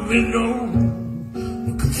out of the window,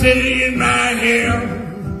 with confetti in my hair.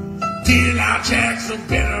 D.L. Jackson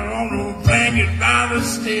better on a blanket by the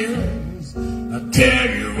stairs. I tell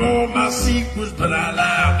you all my secrets, but I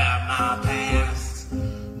lie about my past.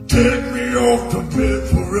 Take me off to bed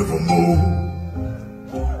forevermore.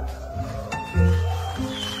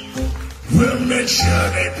 Well, make sure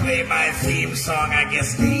they play my theme song. I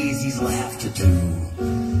guess the Easies will have to do.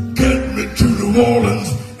 Get me to New Orleans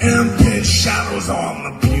and paint shadows on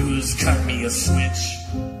the pews. Cut me a switch,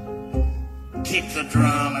 kick the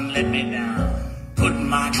drum and let me down. Put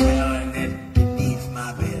my clarinet beneath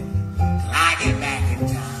my bed till I get back in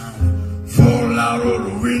town. Fall out of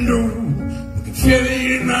the window, with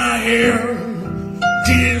confetti in my hair.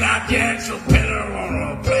 D.L. Jackson better on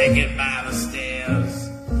a blanket by the stairs.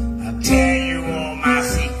 Tell you all my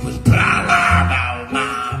secrets, but I lie about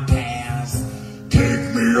my past.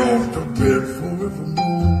 Take me off to bed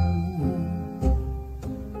forevermore.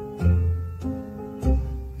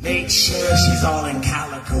 Make sure she's all in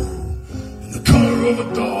calico, in the color of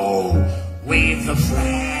a doll. Wave the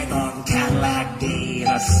flag on Cadillac Day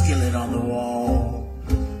and a skillet on the wall.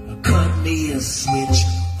 Cut me a switch,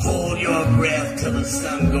 hold your breath till the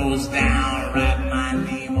sun goes down. Write my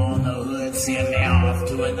name on the hood, send me off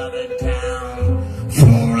to another town.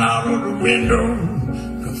 Fall out of the window,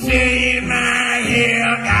 confetti in my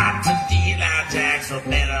hair. Got to D.L. Jackson,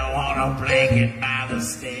 better on a blanket by the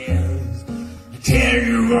stairs. I tell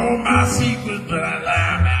you all my secrets, but I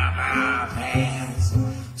lie about my past.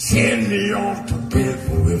 Send me off to bed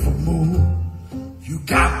forevermore. You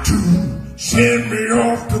got to send me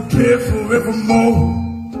off to bed forevermore.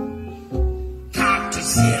 Got to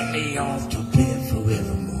send me off to bed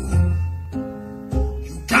forevermore.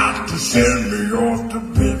 You got to send me off to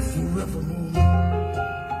bed forevermore.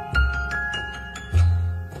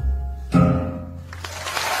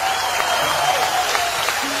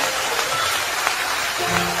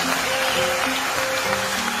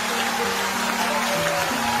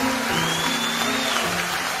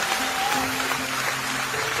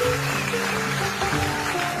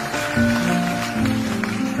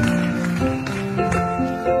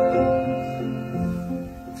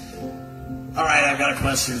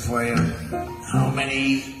 Question for you. How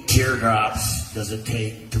many teardrops does it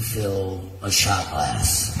take to fill a shot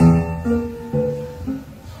glass?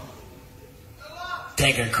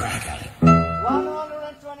 Take a crack at it.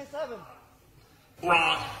 127.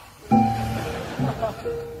 Wrong.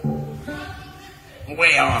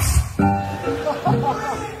 Way off.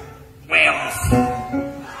 Way off.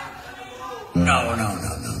 No.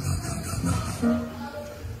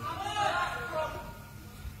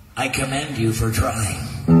 I commend you for trying.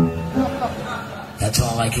 That's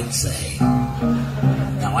all I can say.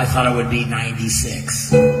 Now, I thought it would be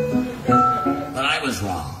 96. But I was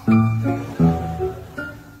wrong.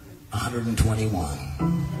 121.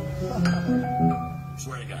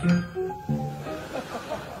 Swear to God.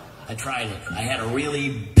 I tried it. I had a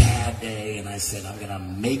really bad day, and I said, I'm going to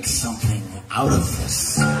make something out of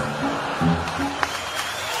this.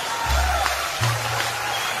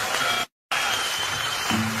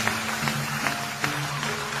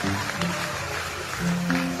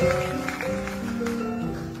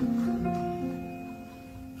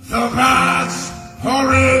 The bats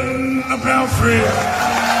are in the belfry.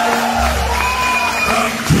 The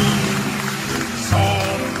tunes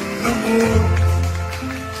on the moon.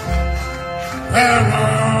 Where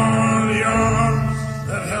were the arms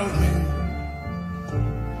that held me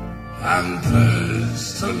and pledged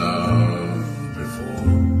to love before?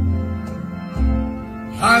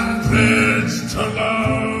 And pledged to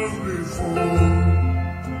love before.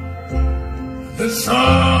 It's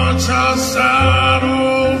such a sad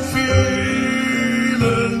old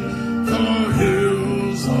feeling. The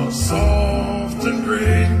hills are soft and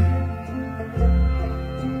green.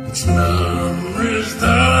 It's memories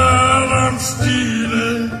that I'm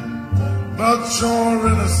stealing, but you're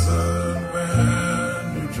innocent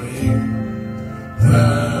when you dream.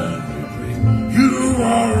 When you dream, you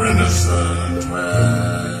are innocent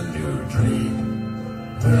when you dream.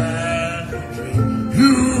 When you dream,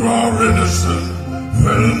 you are innocent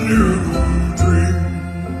when you dream.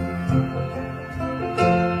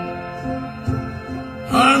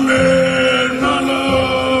 I made my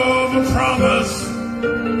love a promise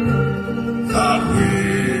that we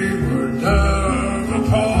would never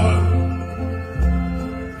part.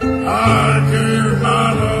 I gave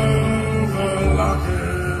my love a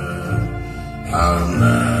locket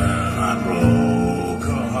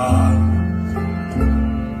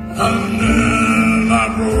and I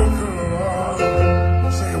broke her heart.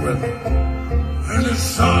 Sing it with me. And it's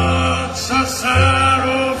such a sad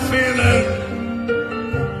old feeling.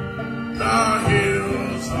 The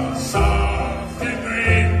hills are soft and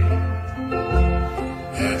green.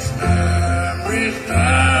 It's memories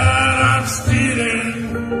that I'm stealing,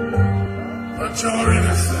 but you're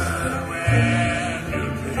innocent when you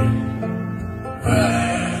dream.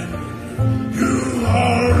 When you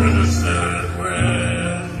are innocent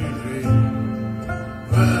when you dream.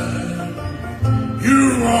 When you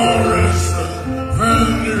are innocent when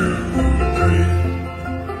you dream.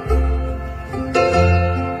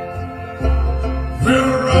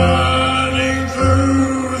 We're running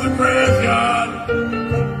through the graveyard.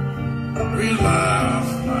 We laugh,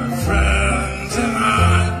 my friends and I.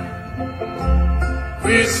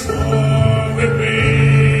 We swore we'd be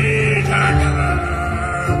together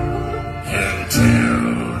until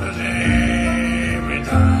the day we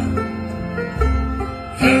die.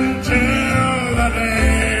 Until the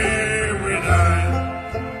day we die.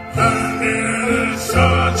 And it is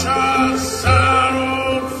such a sad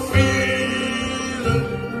old feeling.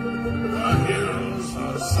 The hills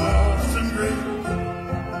are soft and green.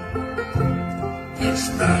 It's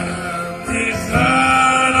memories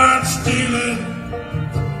that I'm stealing,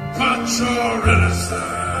 but you're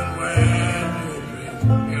innocent when you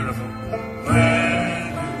dream. Beautiful. When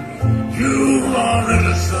you are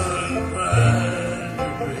innocent when you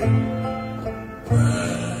dream.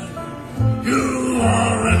 When you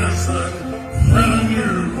are innocent when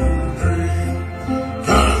you dream.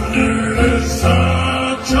 And it is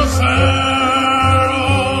such a sad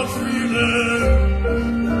old feeling.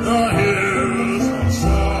 The hills are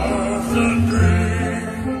soft and green.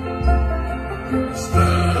 It's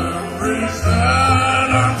memories that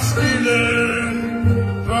I'm stealing,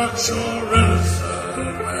 but you're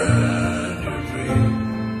innocent when you dream.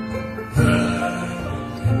 When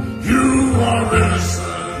you are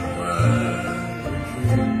innocent when you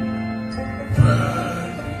dream. When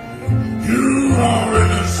you are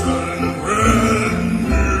innocent when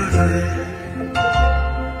you dream.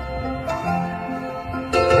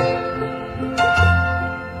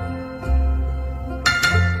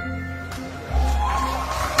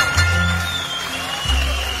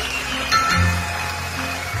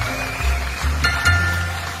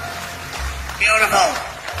 Beautiful.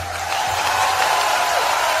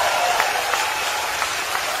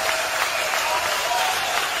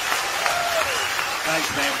 Thanks,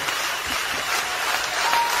 babe.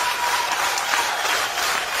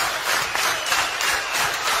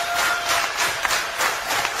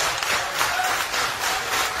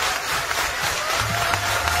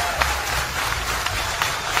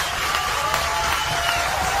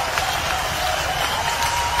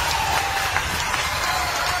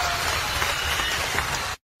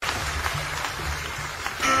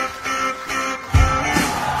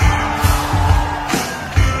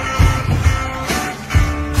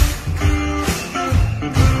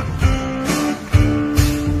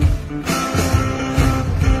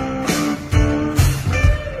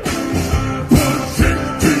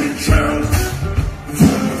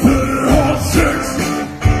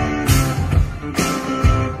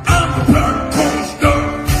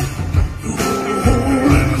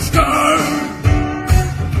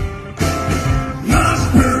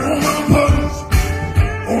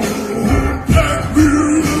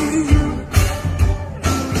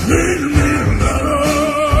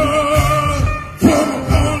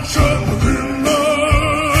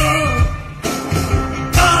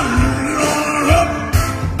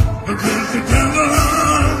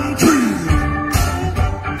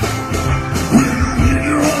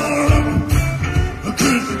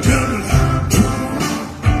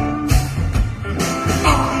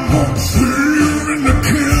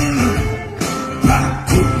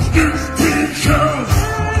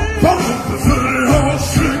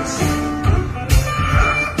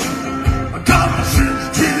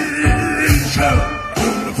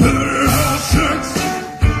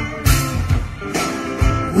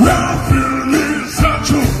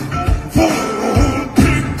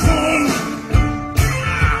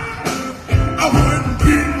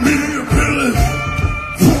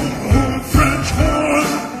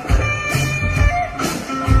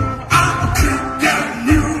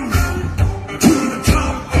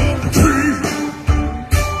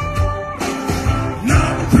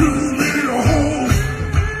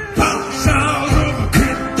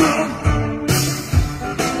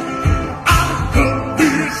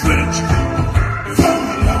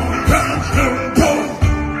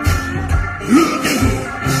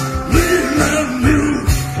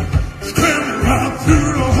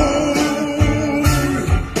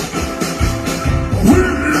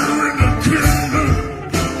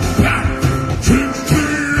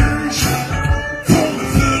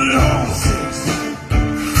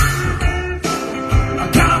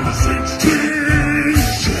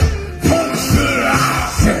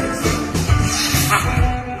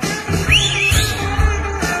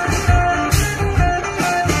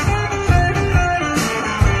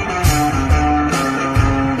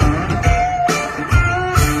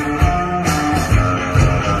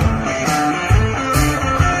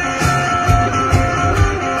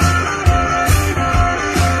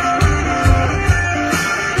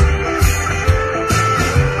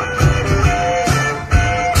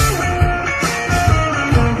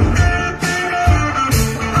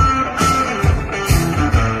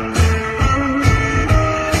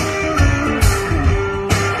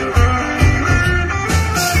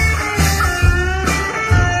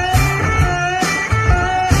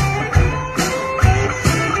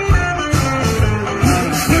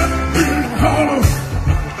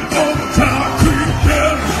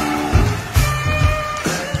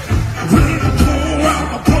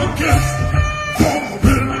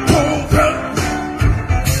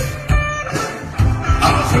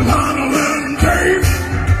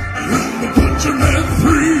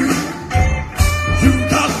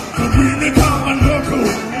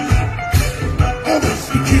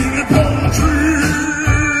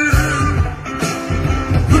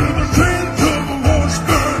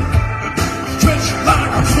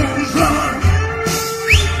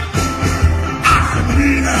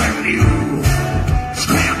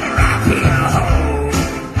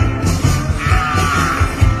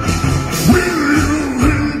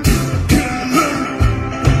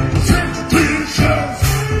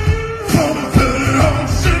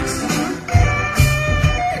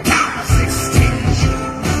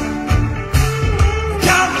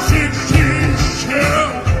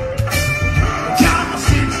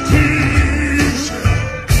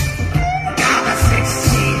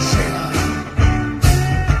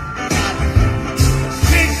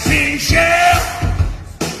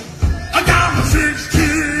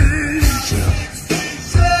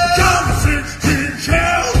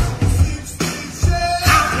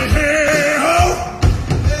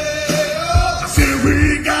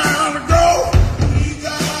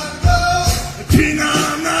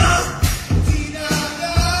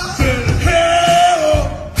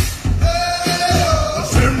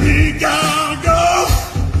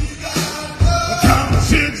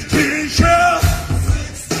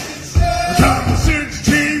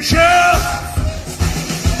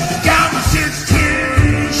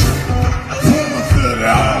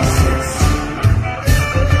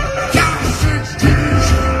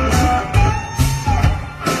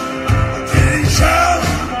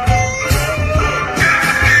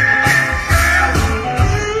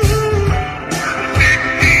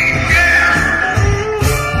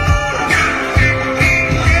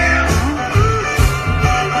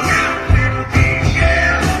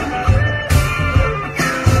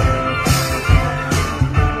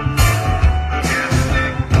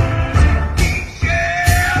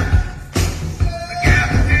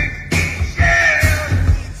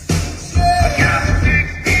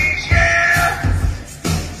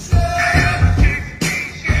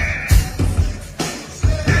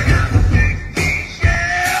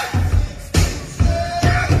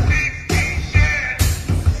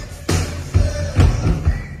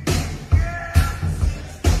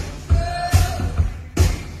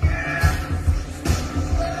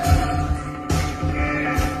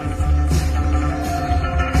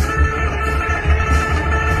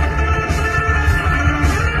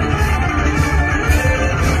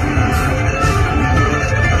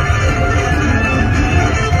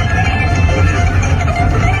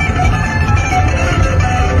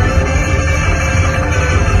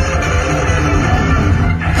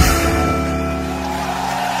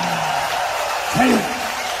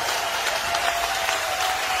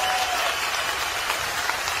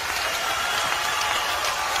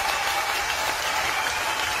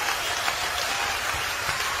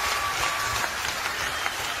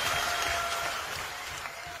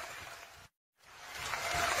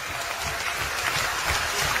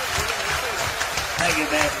 Thank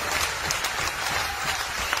you, man.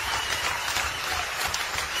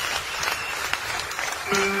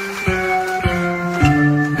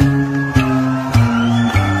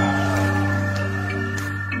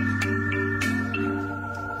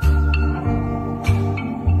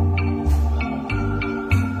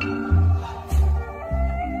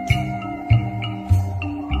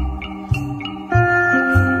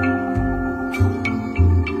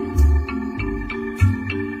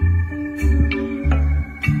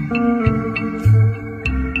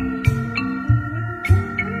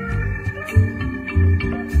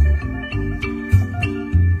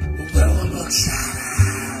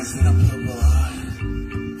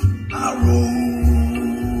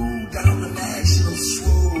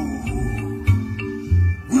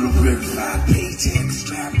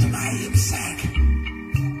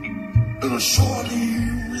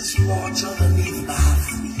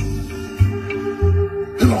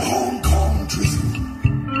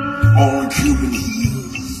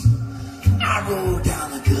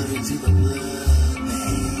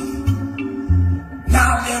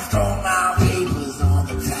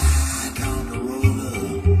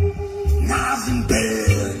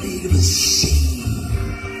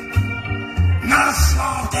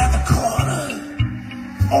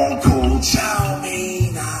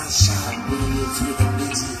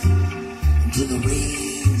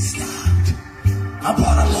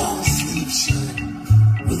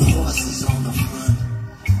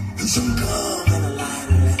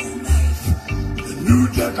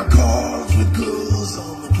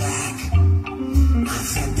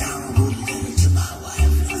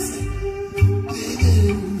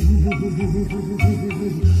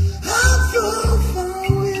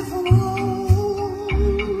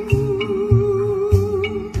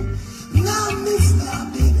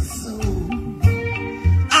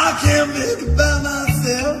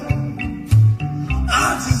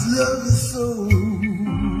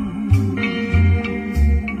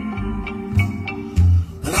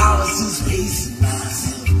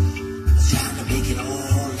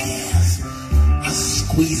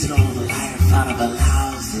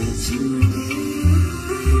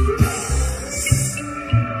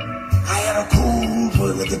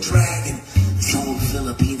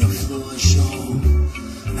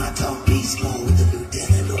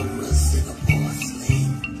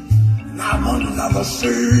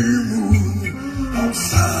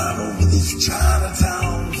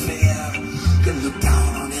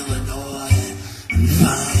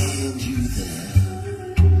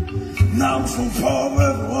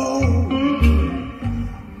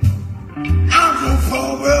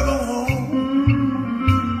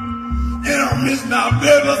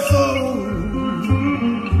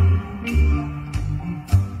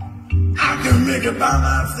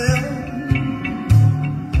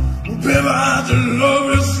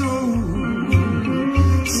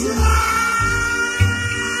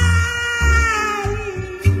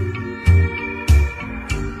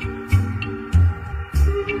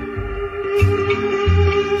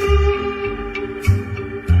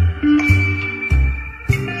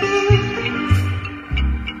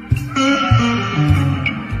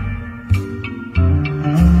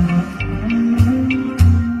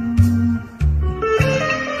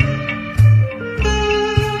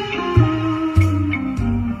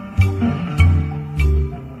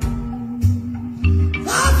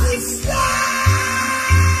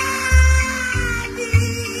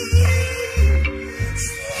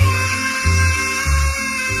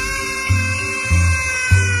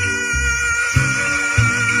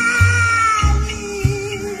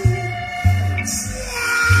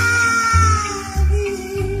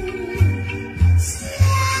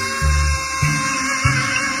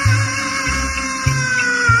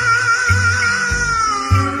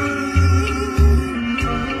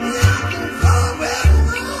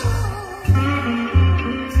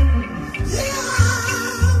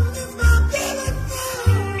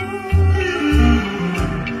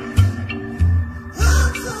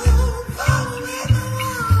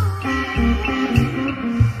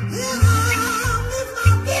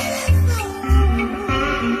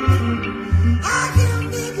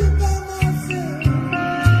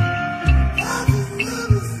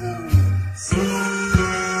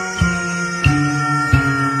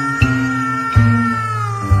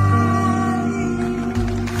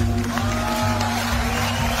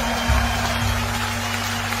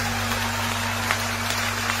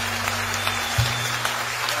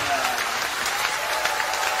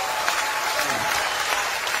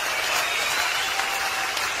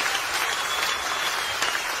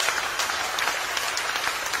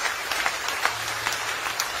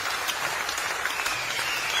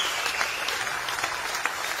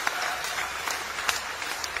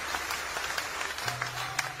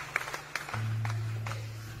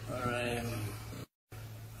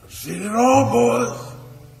 Seen it all, boys.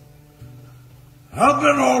 I've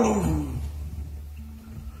been all over.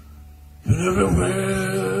 Been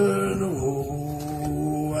everywhere in the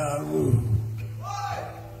whole wide world.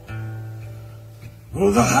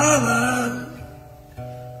 Oh, the Highline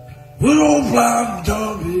with old blind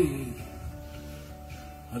Darby.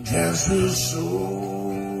 I danced with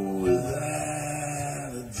soul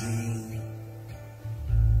without a dream.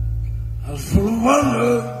 I was full of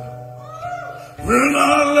wonder when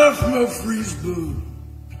I left Murfreesboro.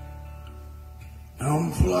 Now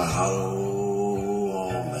I'm full of hollow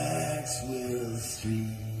on Maxwell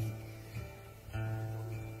Street.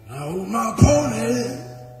 I hold my pony,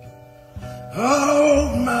 I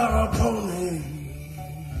hold my pony.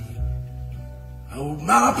 I hold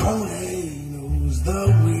my pony knows the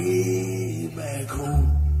way back home.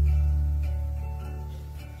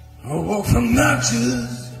 I walk from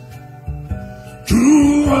Natchez to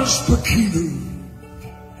Rushpakino.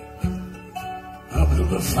 I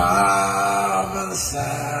built a fire by the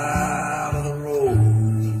side of the road.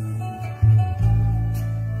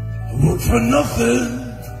 I worked for nothing,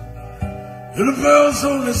 and the bells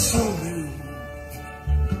only saw me.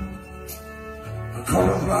 I caught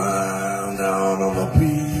a line down on the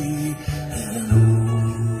B&O.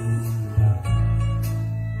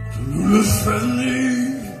 Lula's friendly,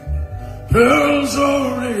 bells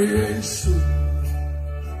already ain't so.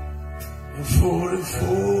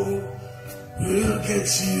 44 we'll get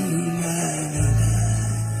you 99.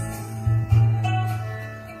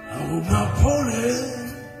 I hold my pony,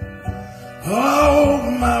 I hold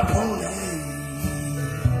my pony.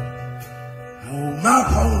 I hold my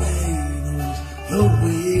pony knows the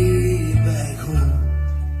way back home.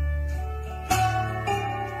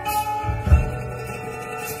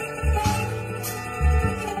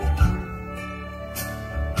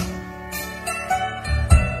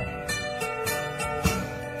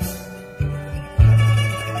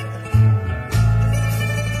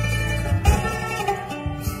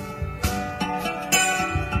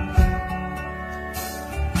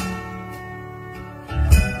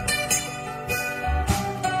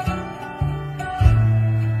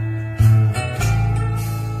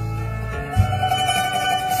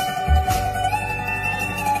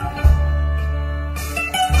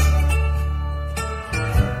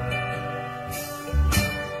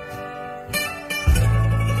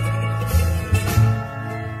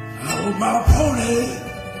 My pony,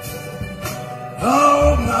 oh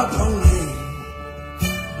my pony,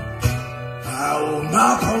 oh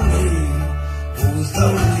my pony, goes the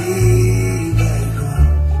way back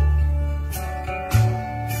home.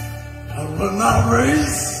 I run my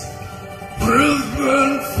race with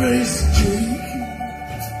burnt-faced Jake,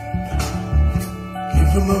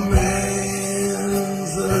 give him a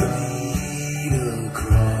man's a needle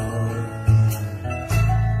crawl.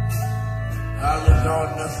 I lived on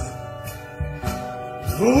nothing.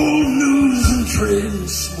 Old news and trading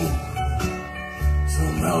smoke.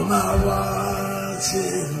 Somehow my watch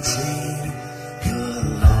and chain got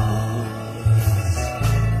lost.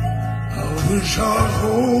 I wish I was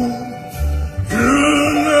home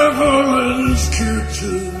in Evelyn's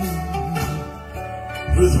kitchen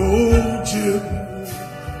with old Jim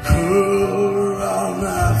curled around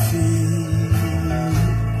my feet.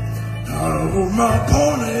 I hold my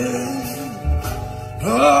pony, I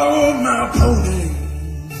hold my pony.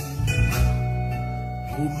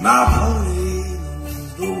 My pony knows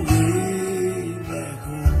the way back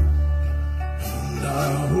home. And I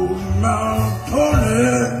hold my pony,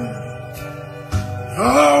 I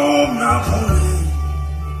hold my pony.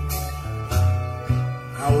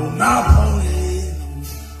 I hold my pony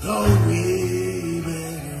knows the way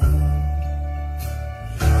back home.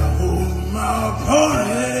 I hold my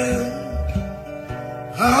pony,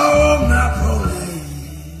 I hold my pony.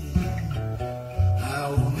 I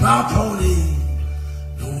hold my pony.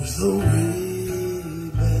 The way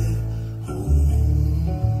back home.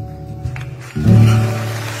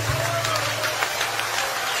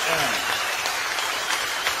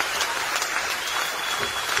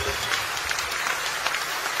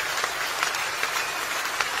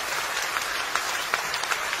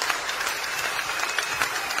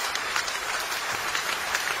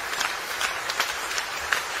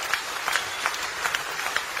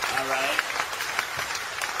 All right.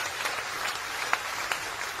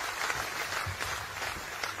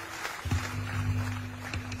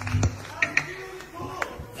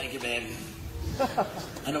 Thank you, babe.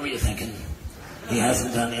 I know what you're thinking. He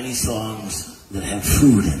hasn't done any songs that have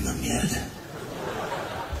food in them yet.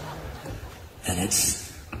 And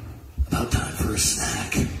it's about time for a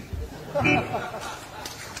snack.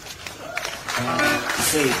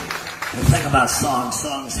 See, The thing about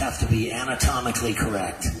songs have to be anatomically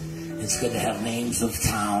correct. It's good to have names of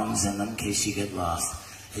towns in them in case you get lost.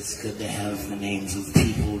 It's good to have the names of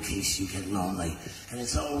people in case you get lonely. And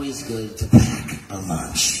it's always good to pack a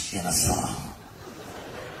lunch in a song.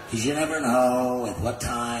 Because you never know at what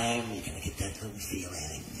time you're going to get that little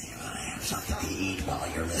feeling. You want to have something to eat while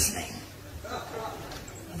you're listening.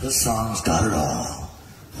 This song's got it all.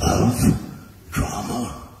 Love,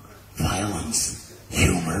 drama, violence,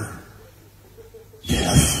 humor,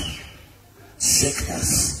 death,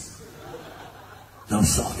 sickness. No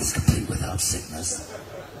song is complete without sickness.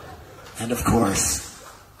 And of course,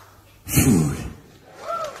 food.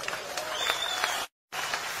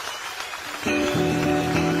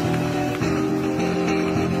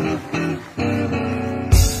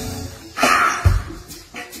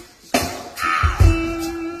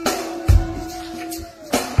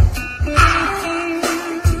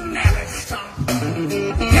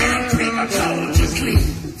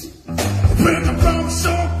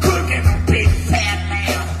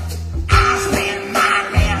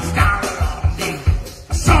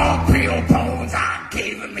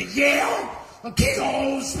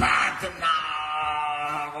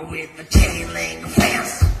 With the chain link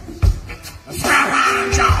fence, a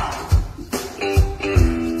strap-on jaw.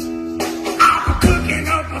 I'm cooking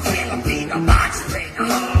up a Filipino box spring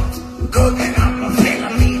hog. Cooking up a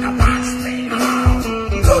Filipino box spring hog.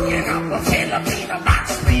 Cooking up a Filipino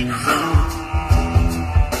box spring hog.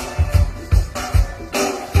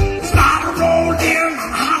 Started rolled in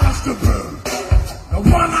on Hollister. The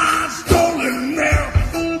one I stole in there.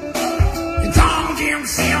 He dogged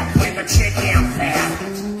himself with a chicken fat.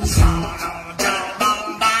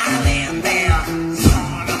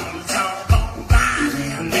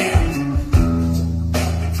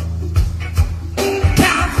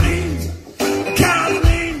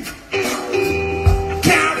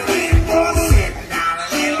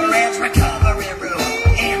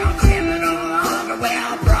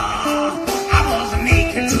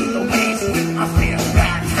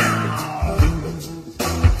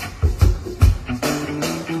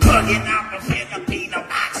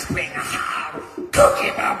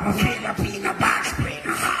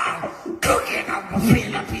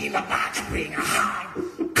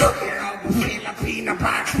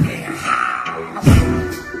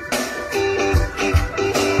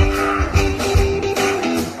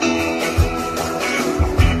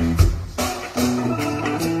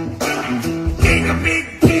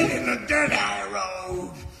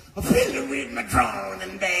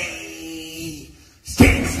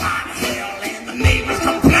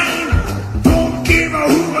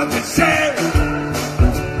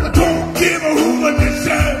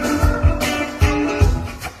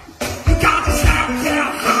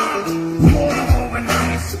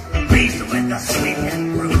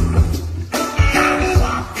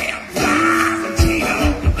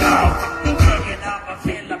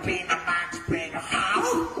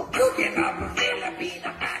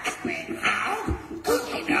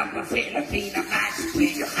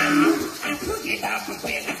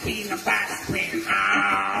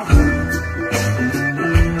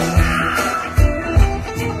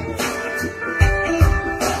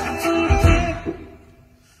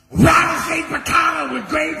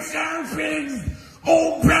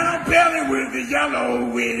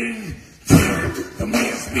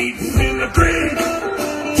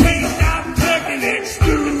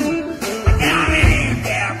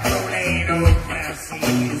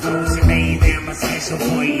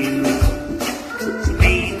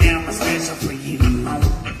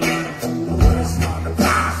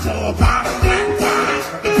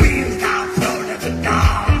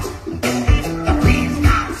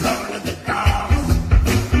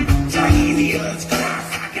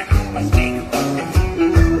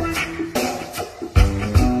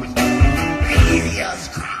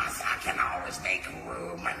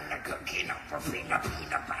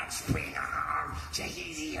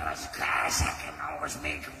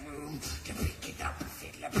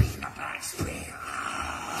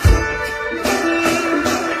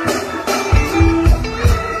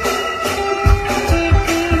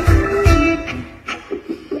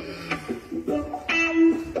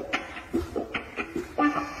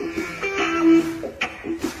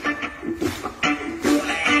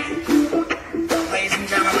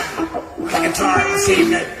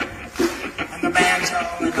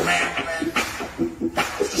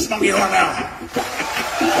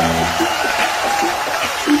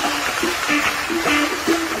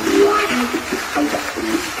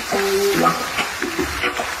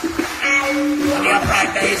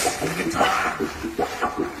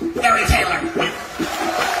 Gary Taylor.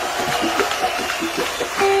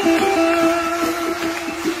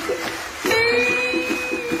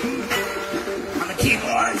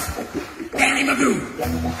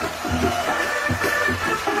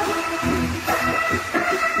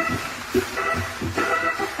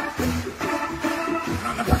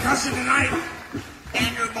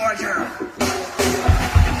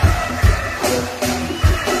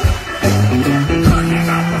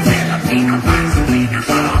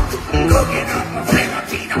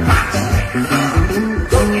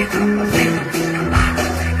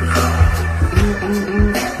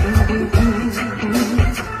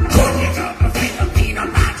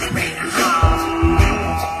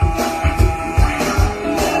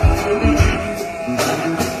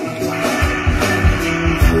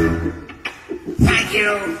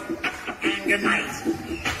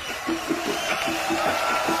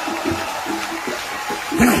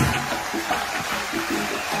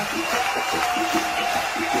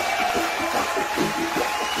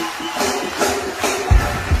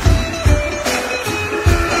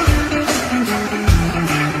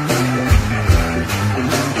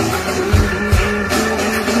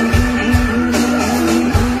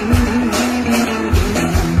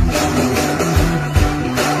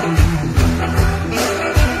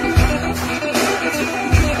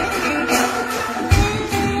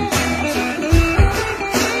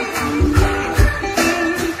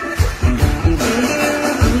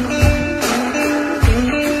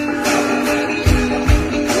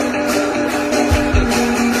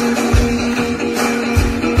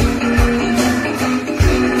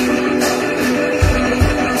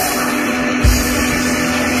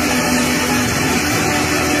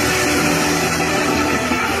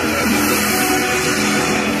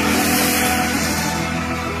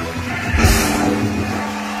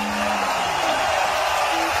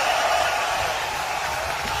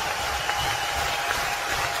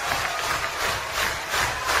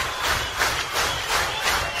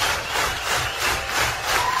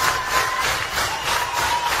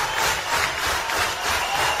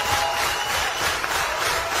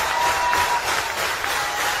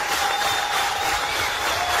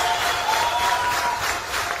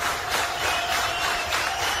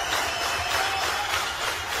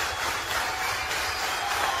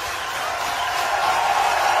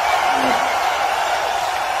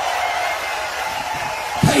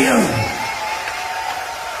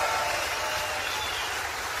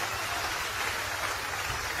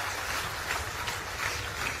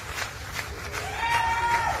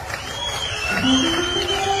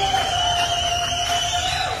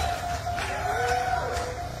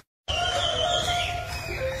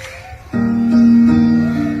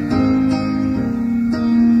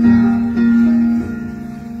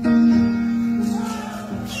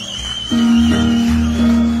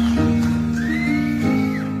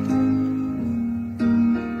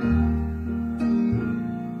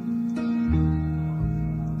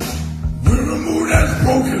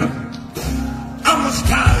 Broken, I'm a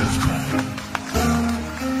sky's crying.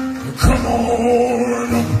 Come on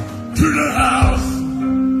up to the house.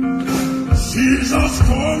 Seas are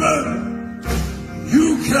storming. You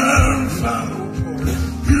can't find no port.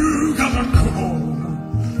 You gotta come on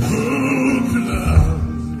up to the house.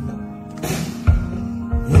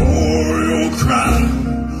 Oh, you're crying,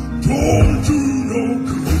 don't do no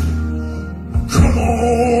good. Come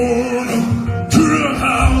on up to the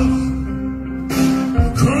house.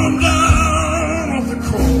 Come down off the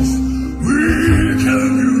cross, we can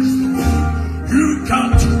use the word. You got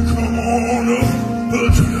to come on up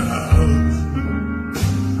to the house.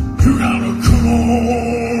 You gotta come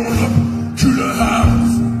on up to the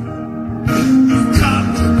house. You got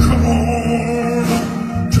to come on up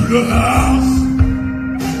to the house.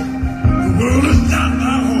 The world is not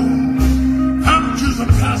my home, I'm just a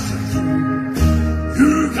passing through.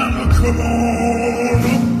 You gotta come on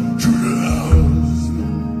up to the house.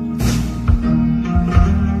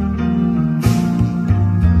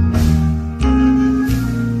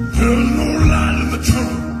 There's no light in the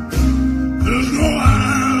tunnel. There's no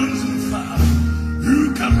irons in the fire. You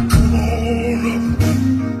gotta come on up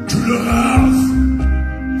to the house.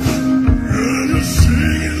 And you're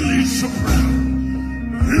singing Lisa Brown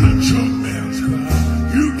in a jump man's cry.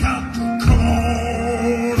 You got to come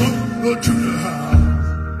on up to the house.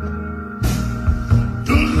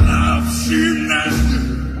 Does life seem nasty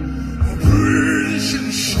or British and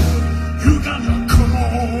short? You got to come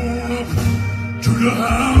on up to the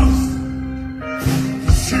house.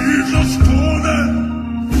 Seas are storming,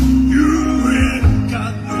 you ain't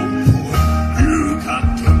got no port. You got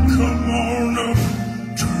to come on up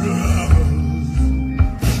to the house.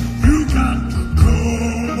 You got to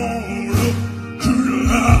come on up to the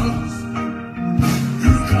house.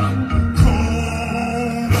 You got to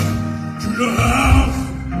come up to the house.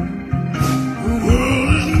 The world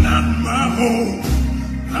is not my home,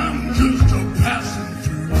 I'm just a passing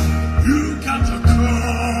through. You got to come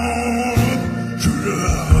to the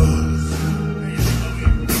house.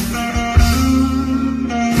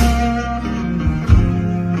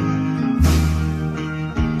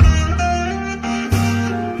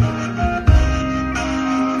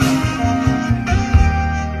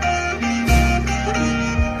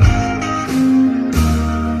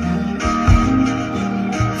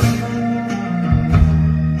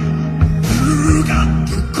 You got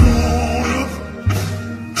to come up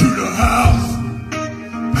to the house.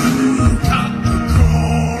 You got to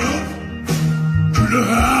come up to the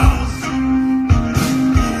house.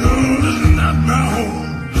 The world is not my home,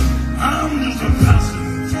 I'm just a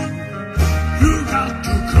passing through. You got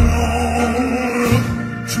to come up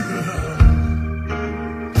to the house.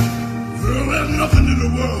 Well, there's nothing in the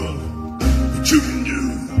world that you can do,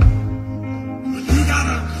 but you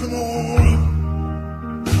gotta come on up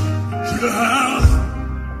to the house.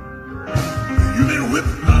 You've been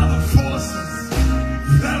whipped by the forces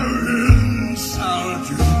that are inside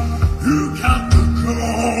you. You got to come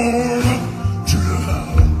on up to the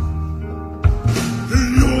house. And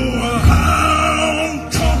you're high on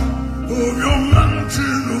top of your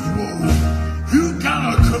mountain of woe. You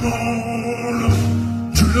gotta come on up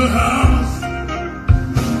to the house.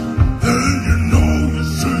 And you know you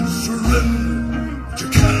should surrender, but you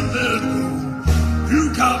can't let go. You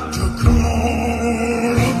got to come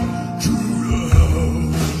on up to the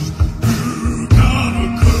house.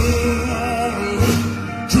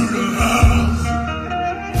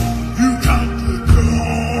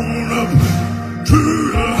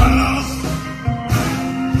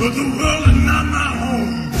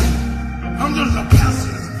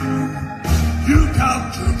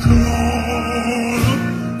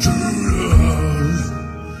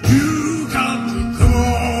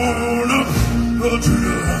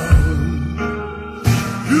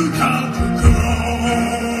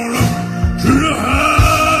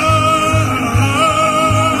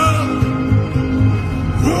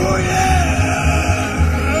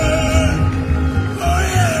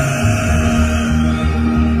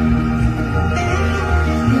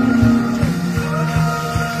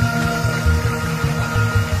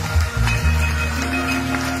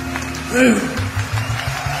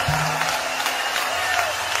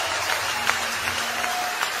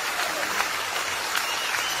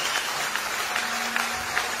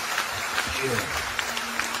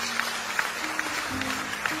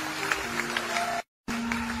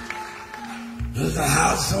 There's a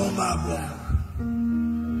house on my block.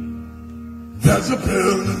 There's a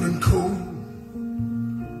permanent cold.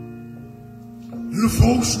 The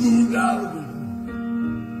folks moved out of it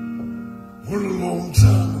a long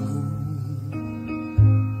time ago.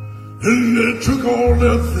 And they took all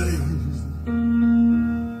their things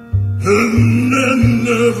and they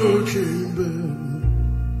never came back.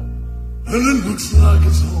 And it looks like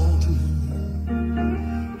it's haunted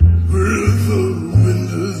with the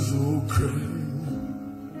windows all cracked.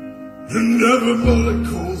 And everybody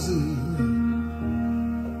calls it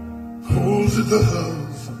the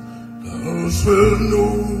house where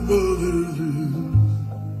nobody lives.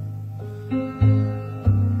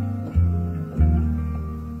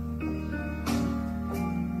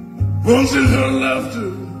 Once it held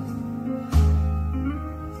laughter,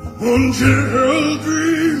 once it held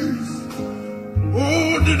dreams.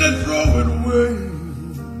 Oh, did they throw it away?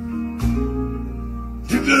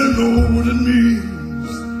 Did they know what it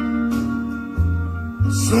means?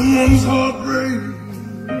 Someone's heartbreak.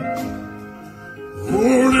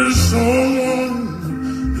 Oh, there's someone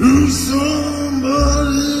who's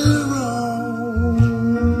somebody wrong.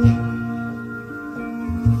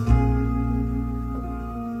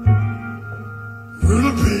 Well,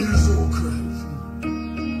 the pain is so crazy.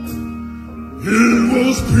 It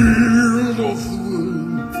was peeled off the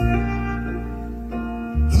wood,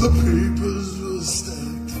 and the papers were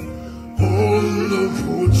stacked on the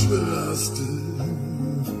porch where I stood,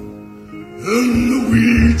 and the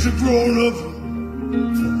weeds had grown up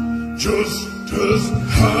just as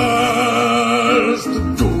high as the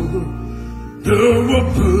door. There were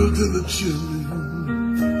birds in the chimney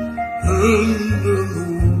and an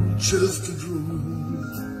old chest of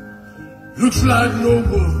drawers. Looks like no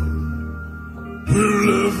one will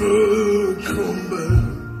ever come back.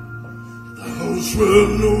 The house where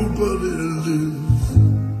nobody lives.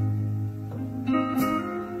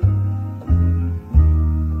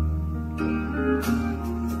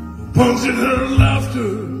 Once it held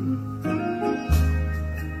laughter,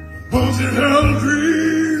 once it held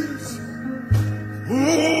dreams.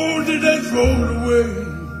 Oh, did they throw it away?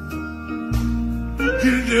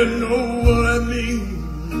 Did they know what I mean?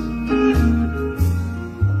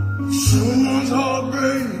 Someone's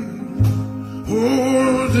heartbreak.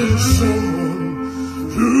 Oh, there's someone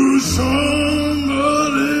who's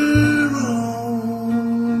somebody wrong.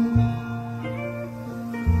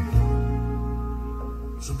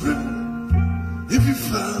 So baby, if you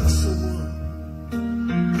find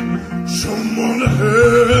someone to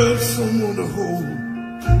have, someone to hold,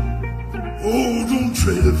 oh, don't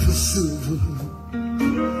trade it for silver.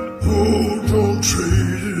 Oh, don't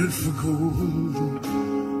trade it for gold.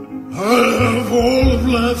 I have all of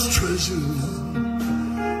life's treasures,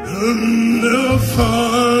 and they're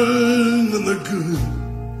fine and they're good.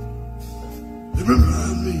 They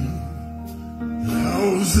remind me that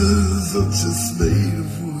houses are just made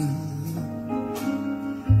of wood.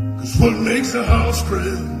 'Cause what makes a house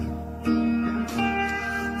grand?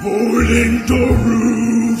 Oh, it ain't no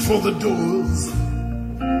room for the doors.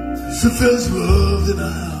 So if there's love in a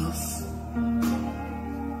house,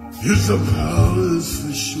 it's a palace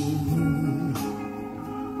for sure.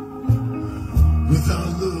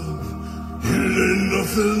 Without love, it ain't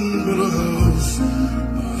nothing but a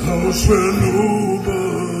house where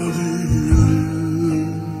nobody lives.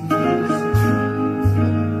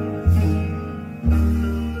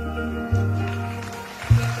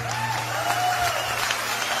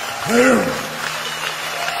 There.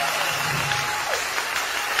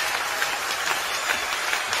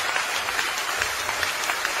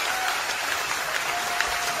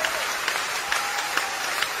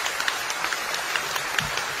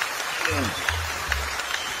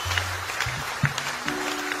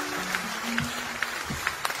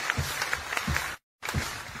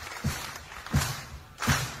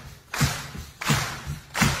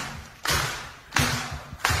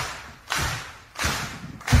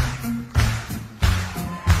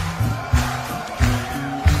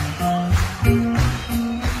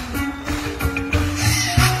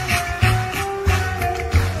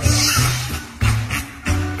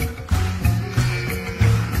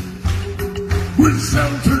 With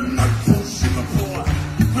some